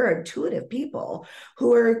crimes. They're intuitive people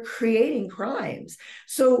who are creating crimes.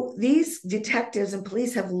 So these detectives and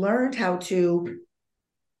police have learned how to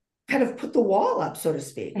kind of put the wall up, so to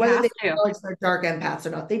speak, whether they acknowledge they're dark empaths or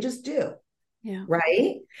not. They just do. Yeah.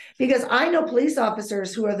 Right? Because I know police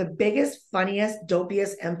officers who are the biggest, funniest,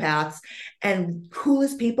 dopiest empaths and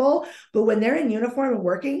coolest people. But when they're in uniform and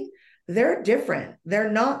working, they're different.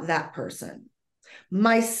 They're not that person.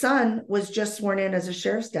 My son was just sworn in as a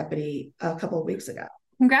sheriff's deputy a couple of weeks ago.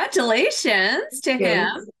 Congratulations to him.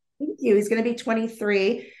 Thank you. He's going to be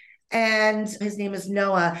 23. And his name is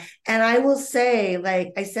Noah. And I will say,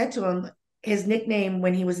 like I said to him, his nickname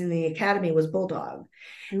when he was in the academy was Bulldog.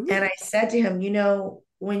 And Ooh. I said to him,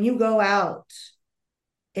 when you go out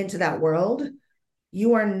into that world,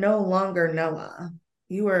 you are no longer Noah.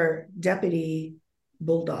 You are Deputy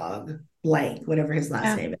Bulldog blank, whatever his last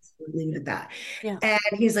Yeah. name is. We'll leave it at that. Yeah. And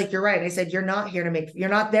he's like, you're right. And I said, you're not there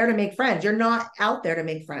to make friends. You're not out there to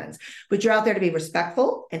make friends, but you're out there to be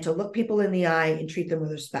respectful and to look people in the eye and treat them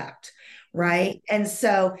with respect. Right. And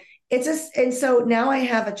so so now I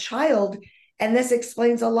have a child, and this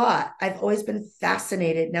explains a lot. I've always been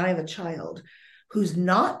fascinated. Now I have a child who's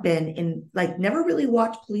not been in, like, never really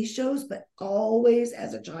watched police shows, but always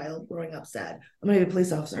as a child growing up said, I'm going to be a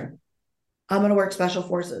police officer. I'm going to work special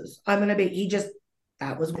forces.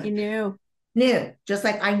 That was what You knew. knew. Just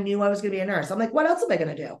like I knew I was going to be a nurse. I'm like, what else am I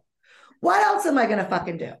going to do? What else am I going to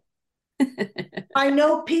fucking do? I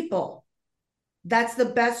know people. That's the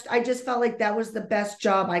best. I just felt like that was the best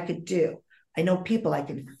job I could do. I know people. I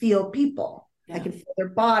can feel people. Yeah. I can feel their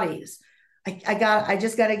bodies. I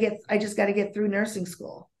just got to get through nursing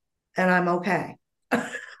school, and I'm okay.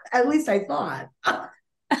 At least I thought. And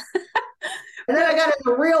then I got in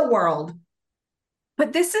the real world.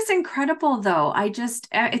 But this is incredible, though.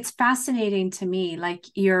 It's fascinating to me, like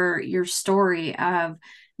your story of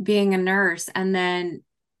being a nurse and then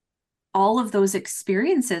all of those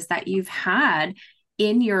experiences that you've had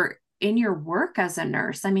in your work as a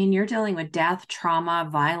nurse. I mean, you're dealing with death, trauma,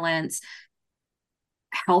 violence,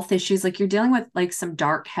 health issues, like you're dealing with like some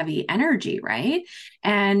dark, heavy energy, right?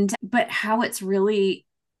 But how it's really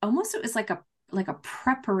almost, it was like a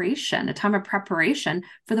preparation, a time of preparation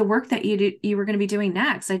for the work that you were going to be doing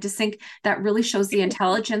next. I just think that really shows the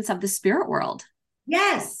intelligence of the spirit world.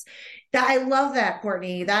 Yes. I love that,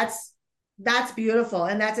 Courtney. That's beautiful.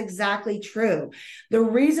 And that's exactly true. The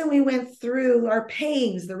reason we went through our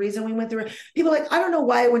pains, the reason we went through people like, I don't know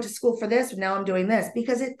why I went to school for this, but now I'm doing this,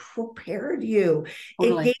 because it prepared you.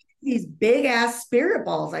 Totally. It gave these big ass spirit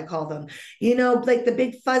balls, I call them, like the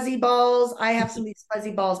big fuzzy balls. I have some of these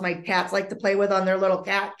fuzzy balls my cats like to play with on their little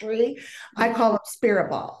cat tree. I call them spirit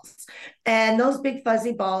balls. And those big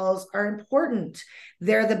fuzzy balls are important.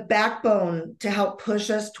 They're the backbone to help push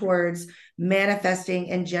us towards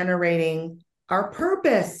manifesting and generating our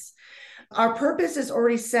purpose. Our purpose is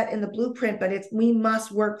already set in the blueprint, but we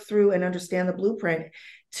must work through and understand the blueprint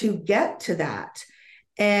to get to that.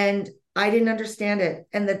 And I didn't understand it.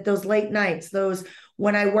 And those late nights,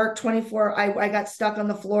 when I worked 24, I got stuck on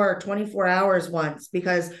the floor 24 hours once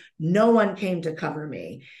because no one came to cover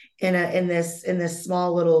me in this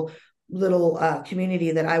small little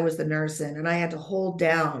community that I was the nurse in, and I had to hold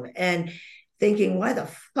down and thinking, why the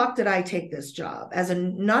fuck did I take this job as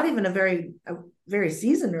not even a very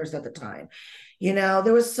seasoned nurse at the time?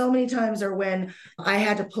 There was so many times when I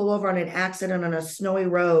had to pull over on an accident on a snowy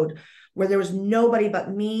road where there was nobody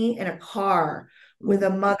but me in a car with a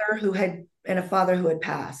mother and a father who had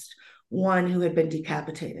passed, one who had been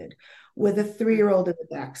decapitated, with a 3-year-old in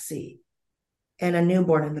the back seat and a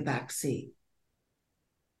newborn in the back seat.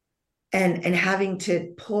 And having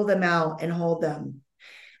to pull them out and hold them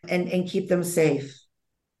and keep them safe.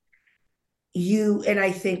 And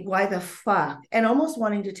I think, why the fuck? And almost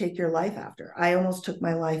wanting to take your life after. I almost took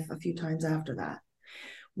my life a few times after that.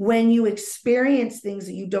 When you experience things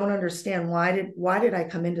that you don't understand, why did I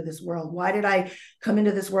come into this world? Why did I come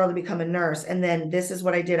into this world to become a nurse? And then this is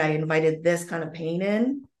what I did. I invited this kind of pain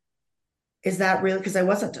in. Is that really? Because I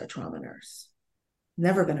wasn't a trauma nurse.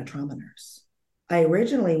 Never been a trauma nurse. I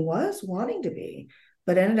originally was wanting to be,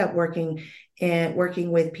 but ended up working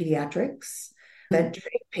with pediatrics,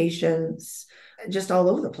 vent-treating patients, just all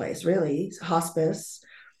over the place, really, hospice.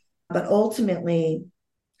 But ultimately,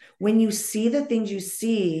 when you see the things you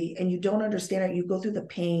see and you don't understand it, you go through the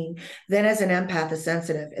pain. Then as an empath, the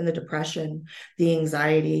sensitive, and the depression, the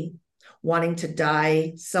anxiety, wanting to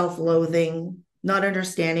die, self-loathing, not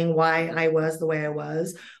understanding why I was the way I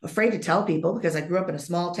was, afraid to tell people because I grew up in a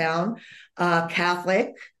small town,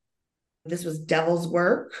 Catholic. This was devil's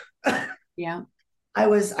work. Yeah.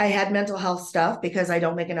 I had mental health stuff because I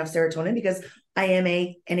don't make enough serotonin, because I am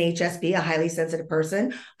an HSP, a highly sensitive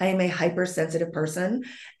person. I am a hypersensitive person.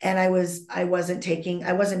 And I wasn't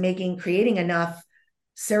creating enough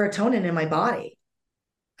serotonin in my body.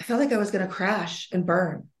 I felt like I was going to crash and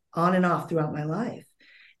burn on and off throughout my life,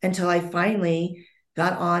 until I finally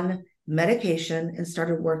got on medication and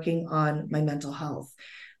started working on my mental health,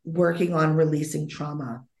 working on releasing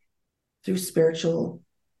trauma through spiritual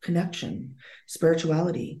connection,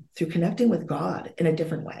 spirituality, through connecting with God in a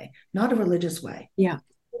different way, not a religious way. Yeah.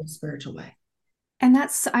 A spiritual way. And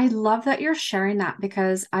I love that you're sharing that,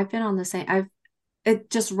 because I've been on the same, it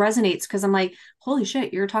just resonates because I'm like, holy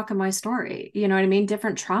shit, you're talking my story. You know what I mean?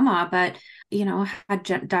 Different trauma, but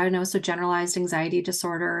had diagnosed with generalized anxiety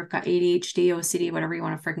disorder. I've got ADHD, OCD, whatever you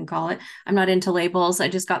want to freaking call it. I'm not into labels. I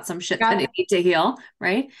just got some shit that I Yep. need to heal,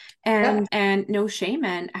 right? Yep. And no shame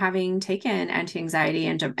in having taken anti-anxiety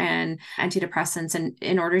and antidepressants, and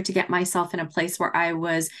in order to get myself in a place where I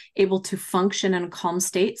was able to function in a calm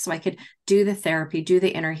state, so I could do the therapy, do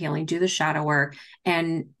the inner healing, do the shadow work,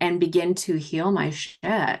 and begin to heal my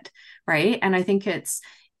shit, right? And I think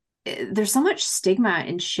there's so much stigma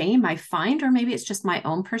and shame I find, or maybe it's just my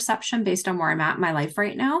own perception based on where I'm at in my life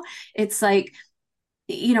right now. It's like,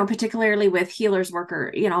 particularly with healers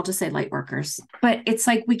worker, I'll just say light workers, but it's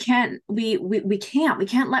like, we can't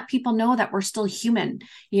let people know that we're still human.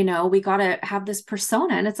 We got to have this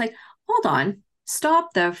persona, and it's like, hold on,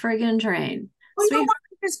 stop the friggin' train. Well, you don't Sweet. want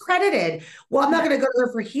to be discredited. Well, I'm not going to go to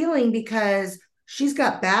her for healing because she's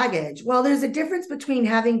got baggage. Well, there's a difference between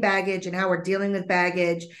having baggage and how we're dealing with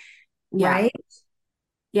baggage, Yeah. right?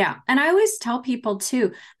 Yeah. And I always tell people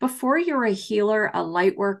too, before you're a healer, a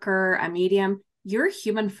light worker, a medium, you're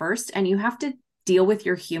human first, and you have to deal with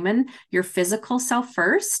your physical self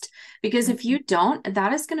first. Because if you don't,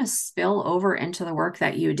 that is going to spill over into the work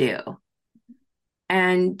that you do.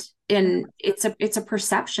 And it's a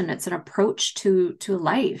perception, it's an approach to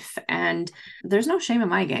life. And there's no shame in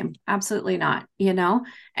my game. Absolutely not.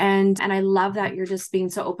 And I love that you're just being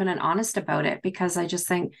so open and honest about it, because I just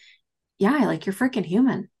think, yeah, like, you're freaking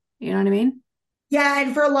human. You know what I mean? Yeah,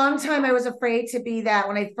 and for a long time, I was afraid to be that.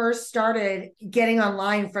 When I first started getting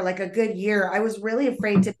online for like a good year, I was really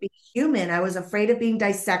afraid to be human. I was afraid of being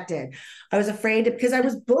dissected. I was afraid because I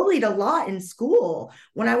was bullied a lot in school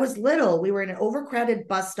when I was little. We were in an overcrowded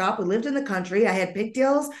bus stop. We lived in the country. I had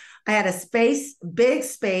pigtails. I had a big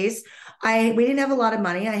space. We didn't have a lot of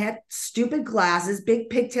money. I had stupid glasses, big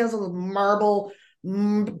pigtails with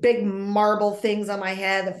big marble things on my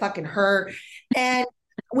head that fucking hurt. And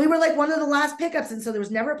we were like one of the last pickups. And so there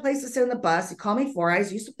was never a place to sit on the bus. He called me Four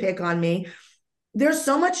Eyes, used to pick on me. There's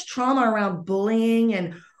so much trauma around bullying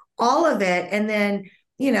and all of it. And then,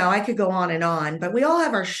 I could go on, but we all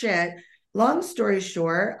have our shit. Long story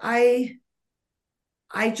short, I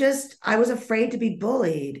was afraid to be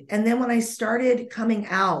bullied. And then when I started coming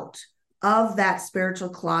out of that spiritual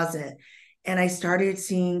closet, and I started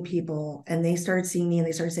seeing people, and they started seeing me, and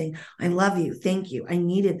they started saying, I love you. Thank you. I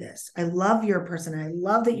needed this. I love your person. I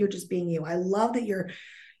love that you're just being you. I love that you're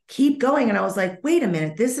keep going. And I was like, wait a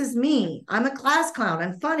minute, this is me. I'm a class clown.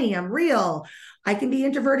 I'm funny. I'm real. I can be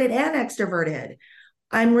introverted and extroverted.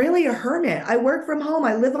 I'm really a hermit. I work from home.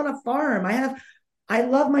 I live on a farm. I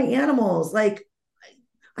love my animals. Like,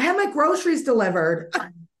 I have my groceries delivered,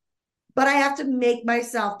 but I have to make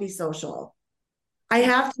myself be social.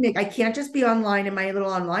 I can't just be online in my little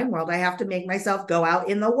online world. I have to make myself go out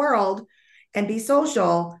in the world and be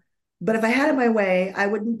social. But if I had it my way, I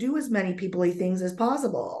wouldn't do as many people-y things as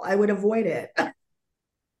possible. I would avoid it.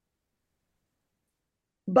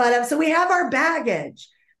 But so we have our baggage.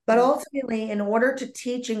 But ultimately, in order to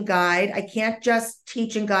teach and guide, I can't just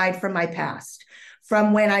teach and guide from my past,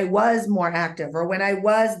 from when I was more active or when I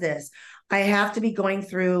was this. I have to be going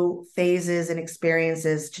through phases and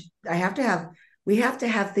experiences. We have to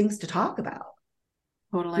have things to talk about.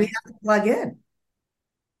 We Totally. have to plug in.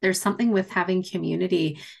 There's something with having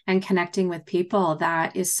community and connecting with people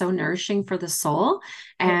that is so nourishing for the soul,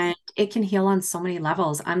 Yes. and it can heal on so many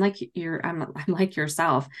levels. I'm like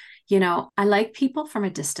yourself. I like people from a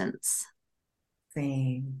distance,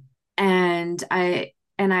 Same. and I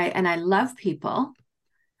love people,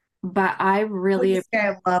 but I Would you really, say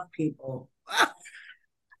I love people? I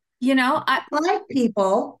I like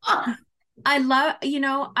people. I love,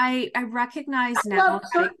 I recognize I love now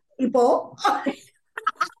that certain people.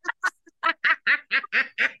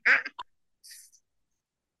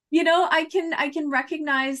 I can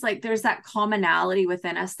recognize, like, there's that commonality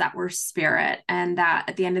within us, that we're spirit, and that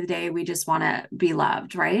at the end of the day we just want to be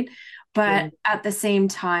loved, right? Yeah. But at the same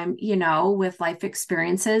time, with life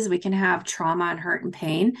experiences, we can have trauma and hurt and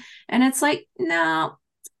pain, and it's like, no,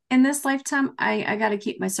 in this lifetime, I got to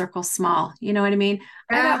keep my circle small. You know what I mean?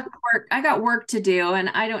 I got work to do, and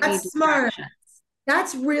I don't need That's smart. distraction.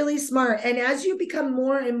 That's really smart. And as you become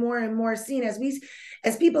more and more and more seen, as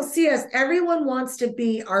people see us, everyone wants to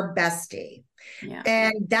be our bestie. Yeah.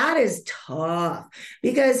 And that is tough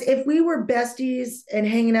because if we were besties and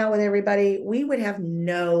hanging out with everybody, we would have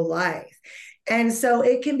no life. And so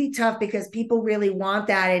it can be tough because people really want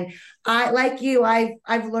that. And like you,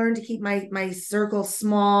 I've learned to keep my circle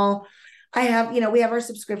small. I have, we have our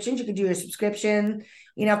subscriptions. You can do your subscription.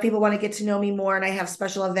 If people want to get to know me more, and I have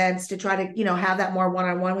special events to try to, have that more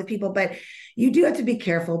one-on-one with people. But you do have to be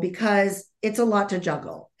careful because it's a lot to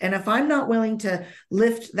juggle. And if I'm not willing to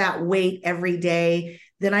lift that weight every day,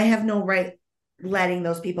 then I have no right letting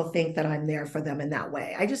those people think that I'm there for them in that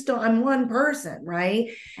way. I just don't, I'm one person, right?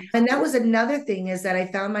 And that was another thing, is that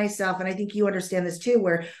I found myself, and I think you understand this too,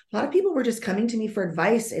 where a lot of people were just coming to me for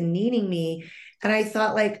advice and needing me. And I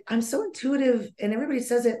thought, like, I'm so intuitive, and everybody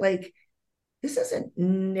says it, like, this isn't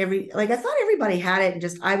I thought everybody had it, and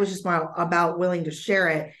just, I was just more about willing to share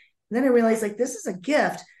it. And then I realized, like, this is a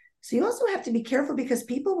gift. So you also have to be careful because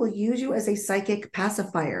people will use you as a psychic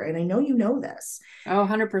pacifier. And I know you know this. Oh,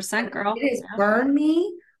 100%, girl. It has burned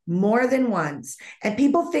me more than once. And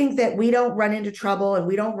people think that we don't run into trouble and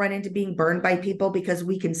we don't run into being burned by people because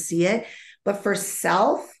we can see it. But for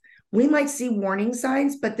self, we might see warning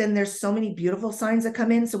signs, but then there's so many beautiful signs that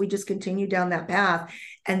come in. So we just continue down that path.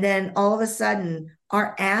 And then all of a sudden,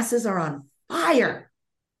 our asses are on fire.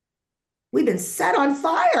 We've been set on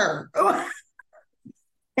fire.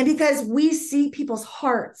 And because we see people's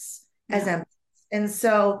hearts as empty. And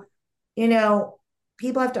so,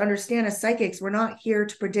 people have to understand, as psychics, we're not here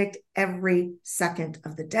to predict every second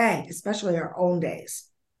of the day, especially our own days.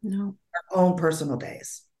 No. Our own personal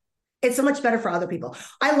days. It's so much better for other people.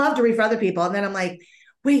 I love to read for other people. And then I'm like,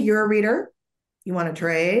 wait, you're a reader? You want to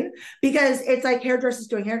trade? Because it's like hairdressers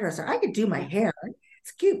doing hairdresser. I could do my hair.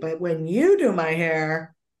 It's cute. But when you do my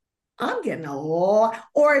hair, I'm getting a lot.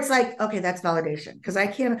 Or it's like, okay, that's validation. Because I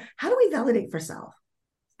can't, how do we validate for self?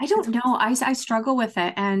 I don't know. I struggle with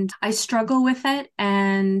it, and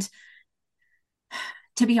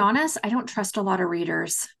to be honest, I don't trust a lot of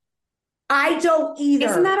readers. I don't either.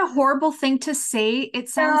 Isn't that a horrible thing to say? It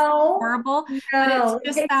sounds horrible, but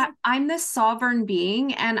it's just that I'm this sovereign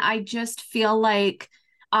being, and I just feel like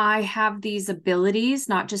I have these abilities,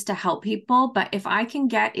 not just to help people, but if I can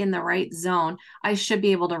get in the right zone, I should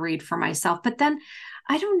be able to read for myself. But then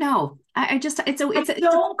I don't know. It's a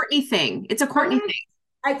Courtney thing. It's a Courtney thing.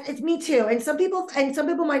 It's me too. And some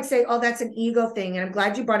people might say, oh, that's an ego thing. And I'm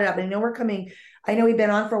glad you brought it up. And I know we've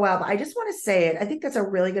been on for a while, but I just want to say it. I think that's a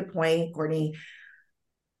really good point, Courtney.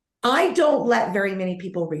 I don't let very many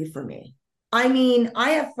people read for me. I mean,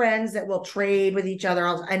 I have friends that will trade with each other,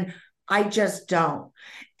 and I just don't.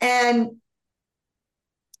 And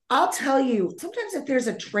I'll tell you, sometimes if there's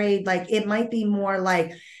a trade, like, it might be more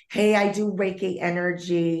like, hey, I do Reiki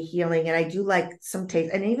energy healing, and I do like some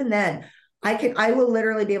taste. And even then, I will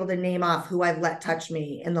literally be able to name off who I've let touch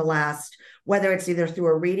me in the last, whether it's either through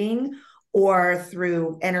a reading or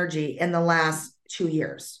through energy, in the last 2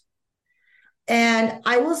 years. And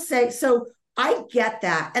I will say, so I get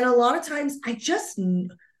that. And a lot of times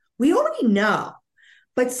we already know,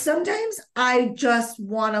 but sometimes I just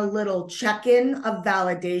want a little check-in of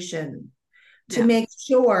validation to make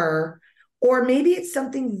sure, or maybe it's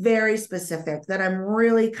something very specific that I'm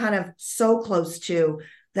really kind of so close to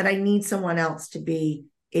that I need someone else to be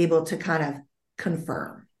able to kind of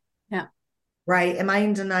confirm. Yeah. Right? Am I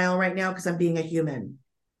in denial right now because I'm being a human?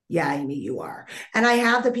 Yeah, Amy, you are. And I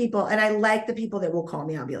have the people, and I like the people that will call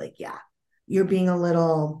me. I'll be like, yeah, you're being a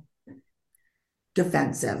little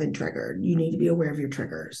defensive and triggered. You need to be aware of your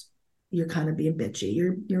triggers. You're kind of being bitchy.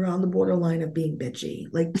 You're on the borderline of being bitchy,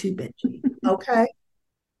 like too bitchy. Okay.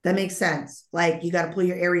 That makes sense. Like, you got to pull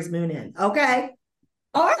your Aries moon in. Okay.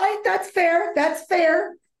 All right. That's fair. That's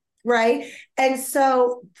fair. Right. And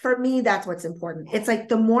so for me, that's what's important. It's like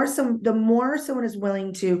the more someone is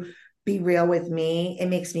willing to be real with me, it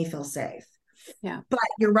makes me feel safe. Yeah. But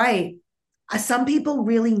you're right. Some people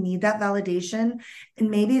really need that validation.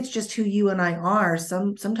 And maybe it's just who you and I are.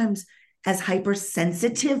 Sometimes as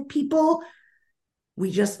hypersensitive people,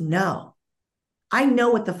 we just know. I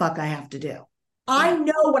know what the fuck I have to do. Yeah. I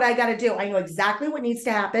know what I got to do. I know exactly what needs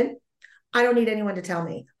to happen. I don't need anyone to tell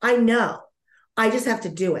me. I know. I just have to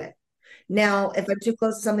do it. Now, if I'm too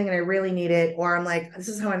close to something and I really need it, or I'm like, this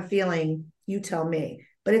is how I'm feeling, you tell me.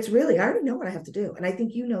 But it's really, I already know what I have to do. And I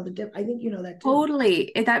think you know I think you know that too.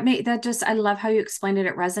 Totally. I love how you explained it.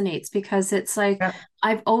 It resonates because it's like,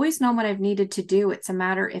 I've always known what I've needed to do. It's a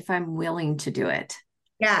matter if I'm willing to do it.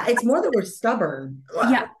 Yeah. It's more that we're stubborn.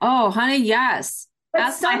 Yeah. Oh, honey. Yes.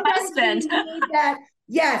 That's my husband.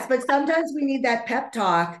 Yes, but sometimes we need that pep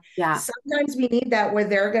talk. Yeah. Sometimes we need that where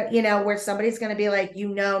they're going, where somebody's going to be like, be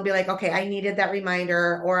like, okay, I needed that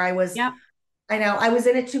reminder, or I was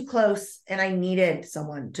in it too close and I needed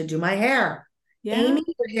someone to do my hair. Yeah. Amy,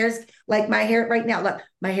 your hair's like my hair right now. Look,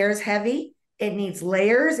 my hair is heavy. It needs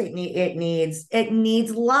layers. It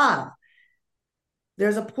needs love.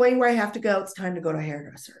 There's a point where I have to go. It's time to go to a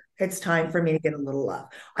hairdresser. It's time for me to get a little love.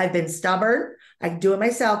 I've been stubborn. I do it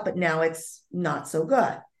myself, but now it's not so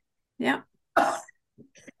good. Yeah.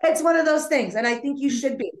 It's one of those things. And I think you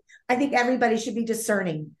should be. I think everybody should be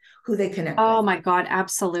discerning who they connect Oh with. my God,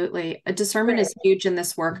 absolutely. Discernment is huge in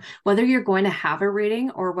this work, whether you're going to have a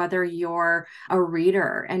reading or whether you're a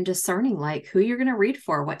reader, and discerning like who you're going to read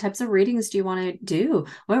for. What types of readings do you want to do?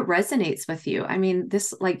 What resonates with you? I mean,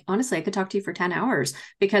 this, like, honestly, I could talk to you for 10 hours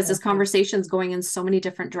because this conversation's going in so many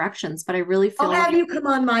different directions, but I really feel I'll have you come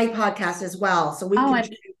on my podcast as well. So we oh, can.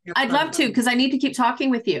 I'd love to, because I need to keep talking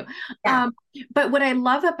with you. Yeah. But what I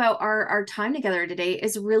love about our time together today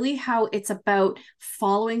is really how it's about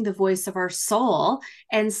following the voice of our soul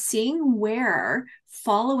and seeing where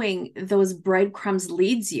following those breadcrumbs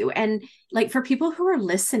leads you. And like for people who are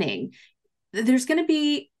listening, there's going to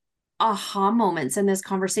be aha moments in this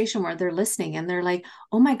conversation where they're listening and they're like,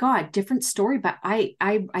 oh my God, different story, but I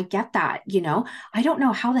get that. I don't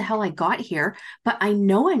know how the hell I got here, but I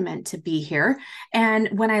know I'm meant to be here. And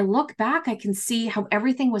when I look back, I can see how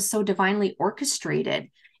everything was so divinely orchestrated.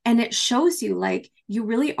 And it shows you like you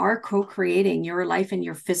really are co-creating your life and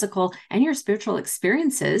your physical and your spiritual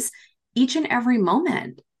experiences each and every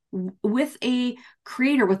moment with a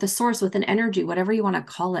creator, with a source, with an energy, whatever you want to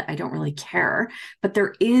call it. I don't really care, but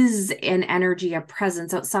there is an energy, a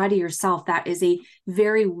presence outside of yourself that is a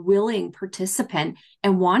very willing participant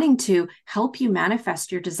and wanting to help you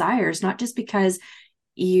manifest your desires, not just because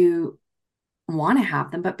you want to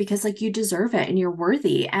have them, but because like you deserve it and you're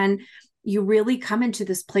worthy. And you really come into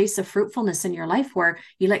this place of fruitfulness in your life where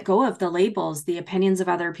you let go of the labels, the opinions of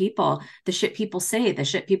other people, the shit people say, the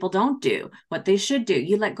shit people don't do, what they should do.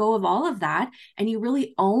 You let go of all of that and you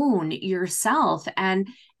really own yourself. And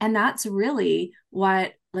that's really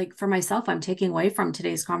what, like for myself, I'm taking away from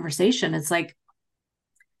today's conversation. It's like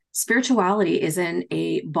spirituality isn't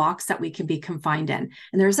a box that we can be confined in.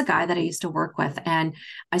 And there's a guy that I used to work with, and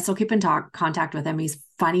I still keep in contact with him. He's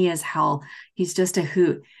funny as hell. He's just a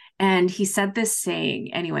hoot. And he said this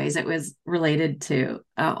saying, anyways, it was related to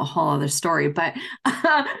a whole other story, but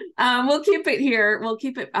we'll keep it here. We'll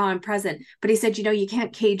keep it present. But he said, you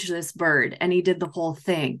can't cage this bird. And he did the whole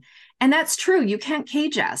thing. And that's true. You can't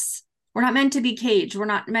cage us. We're not meant to be caged. We're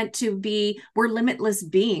not meant to be, we're limitless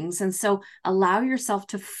beings. And so allow yourself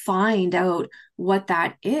to find out what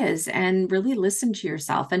that is and really listen to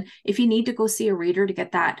yourself. And if you need to go see a reader to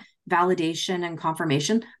get that validation and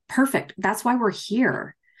confirmation, perfect. That's why we're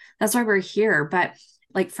here. That's why we're here. But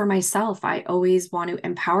like for myself, I always want to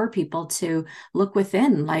empower people to look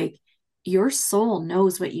within, like your soul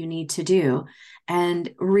knows what you need to do.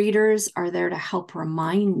 And readers are there to help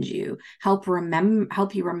remind you, help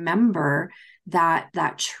you remember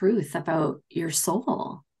that truth about your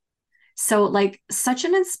soul. So like such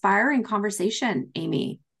an inspiring conversation,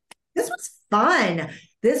 Amy. This was fun.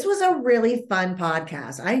 This was a really fun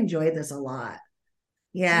podcast. I enjoyed this a lot.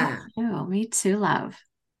 Yeah. Me too, love.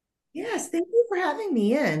 Yes, thank you for having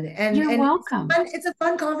me in. You're welcome. It's a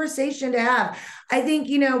fun conversation to have. I think,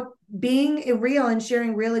 being real and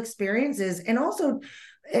sharing real experiences, and also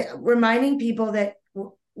reminding people that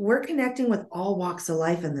we're connecting with all walks of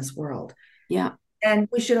life in this world. Yeah. And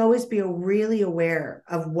we should always be really aware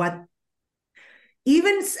of what,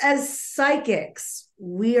 even as psychics,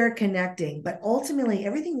 we are connecting. But ultimately,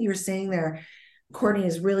 everything you were saying there, Courtney,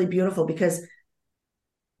 is really beautiful, because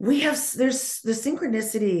there's the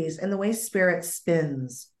synchronicities and the way spirit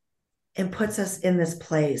spins and puts us in this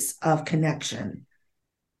place of connection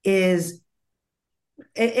it's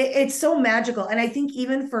so magical. And I think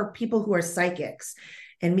even for people who are psychics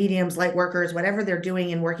and mediums, light workers, whatever they're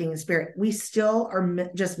doing and working in spirit, we still are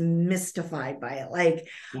just mystified by it. Like,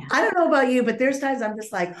 yeah. I don't know about you, but there's times I'm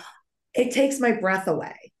just like, it takes my breath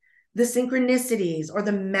away. The synchronicities or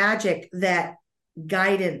the magic that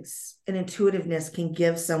guidance and intuitiveness can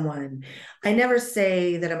give someone. I never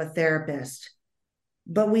say that I'm a therapist,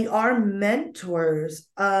 but we are mentors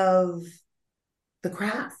of the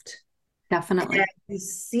craft. Definitely. And you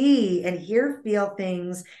see and hear, feel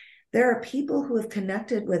things. There are people who have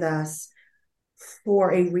connected with us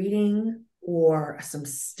for a reading or some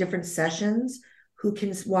different sessions who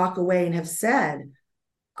can walk away and have said,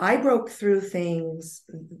 I broke through things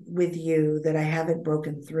with you that I haven't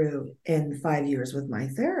broken through in 5 years with my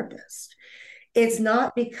therapist. It's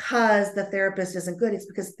not because the therapist isn't good. It's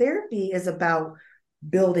because therapy is about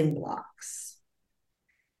building blocks.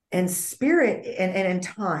 And spirit and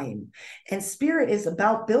time. And spirit is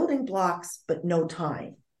about building blocks, but no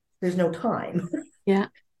time. There's no time. Yeah.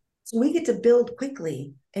 So we get to build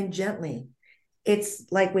quickly and gently. It's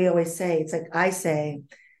like we always say, it's like I say,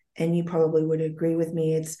 and you probably would agree with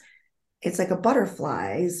me, it's it's like a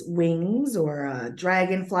butterfly's wings or a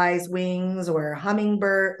dragonfly's wings or a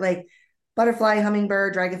hummingbird, like butterfly,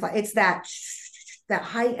 hummingbird, dragonfly. It's that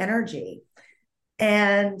high energy.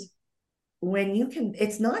 And when you can,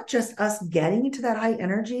 it's not just us getting into that high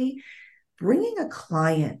energy, bringing a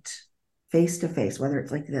client face to face, whether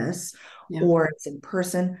it's like this or it's in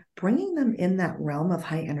person, bringing them in that realm of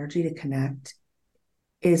high energy to connect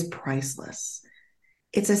is priceless.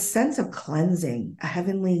 It's a sense of cleansing, a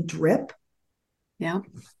heavenly drip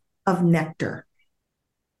of nectar.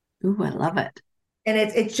 Ooh, I love it. And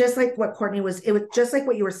it's just like what Courtney was, it was just like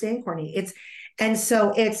what you were saying, Courtney. It's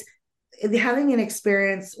having an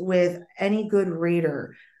experience with any good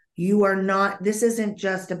reader. You are not, this isn't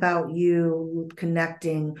just about you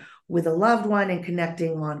connecting with a loved one and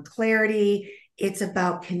connecting on clarity. It's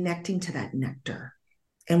about connecting to that nectar.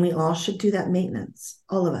 And we all should do that maintenance.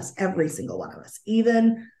 All of us, every single one of us,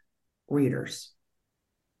 even readers.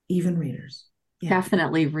 Yeah.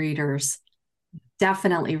 Definitely readers.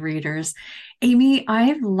 Definitely readers. Amy,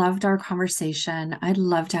 I've loved our conversation. I'd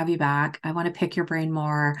love to have you back. I want to pick your brain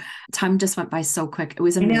more. Time just went by so quick. It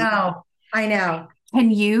was amazing. I know.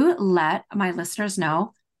 Can you let my listeners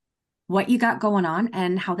know what you got going on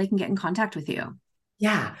and how they can get in contact with you?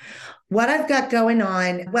 Yeah. What I've got going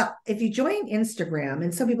on, well, if you join Instagram,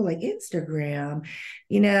 and some people like Instagram,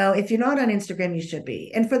 if you're not on Instagram, you should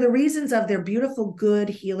be. And for the reasons of they're beautiful, good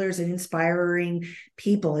healers and inspiring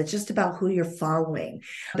people. It's just about who you're following.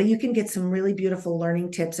 But you can get some really beautiful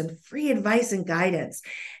learning tips and free advice and guidance.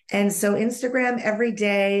 And so Instagram every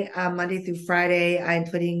day, Monday through Friday, I'm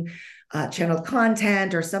putting channeled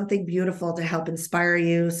content or something beautiful to help inspire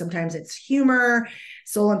you. Sometimes it's humor,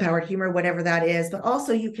 soul empowered humor, whatever that is. But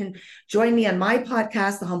also you can join me on my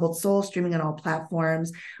podcast, The Humbled Soul, streaming on all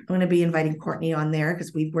platforms. I'm going to be inviting Courtney on there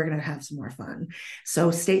because we're going to have some more fun.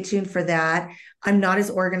 So stay tuned for that. I'm not as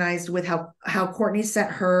organized with how Courtney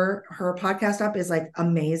set her podcast up is like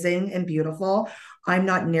amazing and beautiful. I'm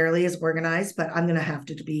not nearly as organized, but I'm going to have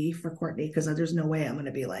to be for Courtney because there's no way I'm going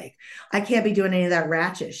to be like, I can't be doing any of that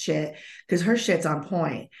ratchet shit because her shit's on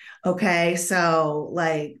point. Okay. So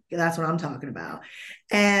like, that's what I'm talking about.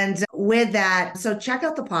 And with that, so check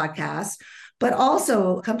out the podcast, but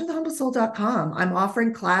also come to thehumblesoul.com. I'm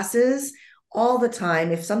offering classes all the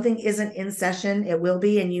time. If something isn't in session, it will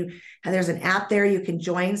be. And there's an app there you can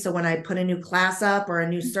join. So when I put a new class up or a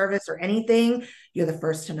new service or anything, you're the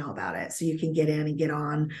first to know about it. So you can get in and get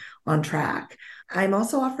on track. I'm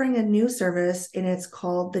also offering a new service and it's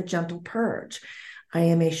called the Gentle Purge. I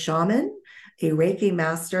am a shaman, a Reiki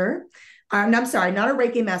master. I'm sorry, not a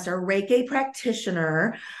Reiki master, a Reiki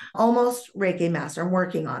practitioner, almost Reiki master. I'm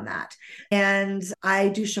working on that. And I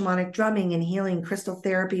do shamanic drumming and healing, crystal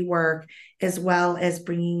therapy work, as well as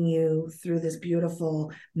bringing you through this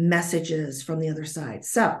beautiful messages from the other side.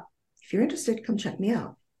 So if you're interested, come check me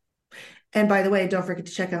out. And by the way, don't forget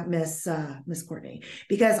to check out Miss Courtney,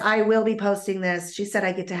 because I will be posting this. She said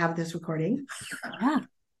I get to have this recording. Yeah,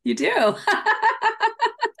 you do.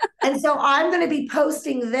 And so I'm going to be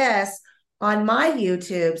posting this on my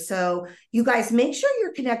YouTube. So you guys make sure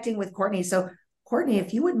you're connecting with Courtney. So Courtney,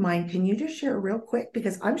 if you wouldn't mind, can you just share real quick?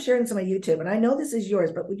 Because I'm sharing some of YouTube and I know this is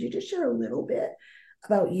yours, but would you just share a little bit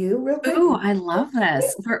about you real quick? Oh, I love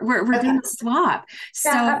this. We're doing a swap.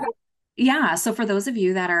 So yeah. So for those of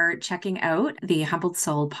you that are checking out the Humbled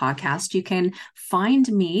Soul podcast, you can find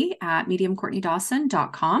me at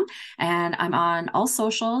mediumcourtneydawson.com. And I'm on all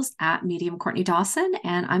socials at Medium Courtney Dawson.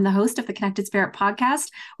 And I'm the host of the Connected Spirit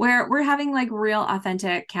podcast, where we're having like real,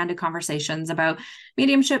 authentic, candid conversations about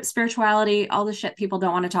mediumship, spirituality, all the shit people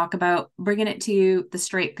don't want to talk about, bringing it to you, the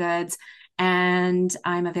straight goods. And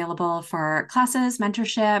I'm available for classes,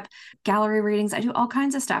 mentorship, gallery readings. I do all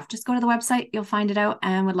kinds of stuff. Just go to the website. You'll find it out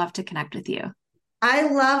and would love to connect with you. I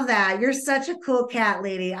love that. You're such a cool cat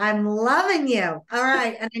lady. I'm loving you. All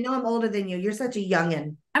right. And I know I'm older than you. You're such a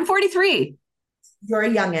youngin'. I'm 43. You're a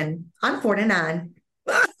youngin'. I'm 49.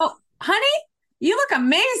 Oh, honey, you look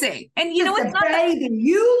amazing. And you know what? Baby,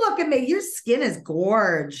 you look amazing. Your skin is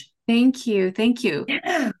gorge. Thank you. Thank you.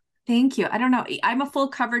 Yeah. Thank you. I don't know. I'm a full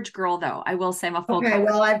coverage girl, though. I will say I'm a full coverage.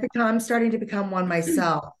 Well, I'm starting to become one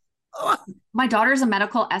myself. My daughter's a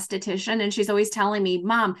medical esthetician, and she's always telling me,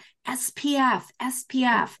 Mom, SPF.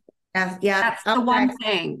 Yeah. That's the one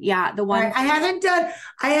thing. Yeah. The one. Right.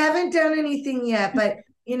 I haven't done anything yet, but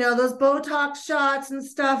those Botox shots and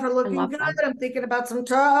stuff are looking good. Them. I'm thinking about some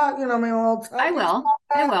talk, my old talk. I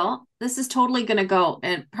will. This is totally going to go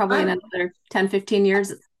in probably in another 10, 15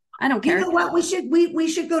 years. I don't care. You know what? We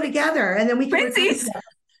should go together and then we can.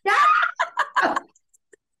 Yeah.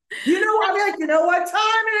 You know what? I'll be like, you know what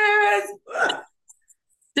time it is?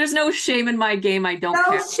 There's no shame in my game. I don't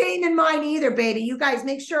care. No shame in mine either, baby. You guys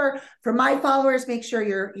make sure, for my followers, make sure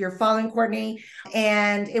you're following Courtney.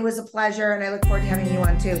 And it was a pleasure. And I look forward to having you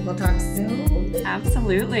on too. We'll talk soon.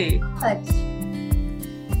 Absolutely.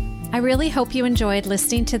 I really hope you enjoyed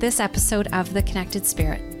listening to this episode of The Connected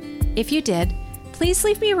Spirit. If you did, please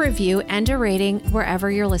leave me a review and a rating wherever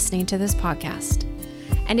you're listening to this podcast.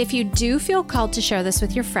 And if you do feel called to share this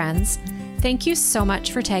with your friends, thank you so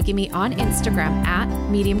much for tagging me on Instagram at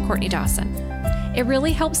Medium Courtney Dawson. It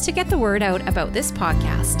really helps to get the word out about this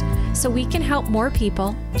podcast so we can help more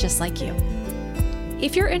people just like you.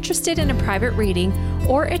 If you're interested in a private reading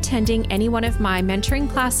or attending any one of my mentoring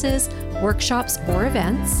classes, workshops, or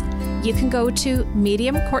events, you can go to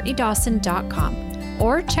mediumcourtneydawson.com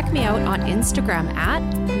or check me out on Instagram at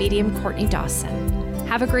Medium Courtney Dawson.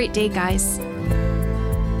 Have a great day, guys.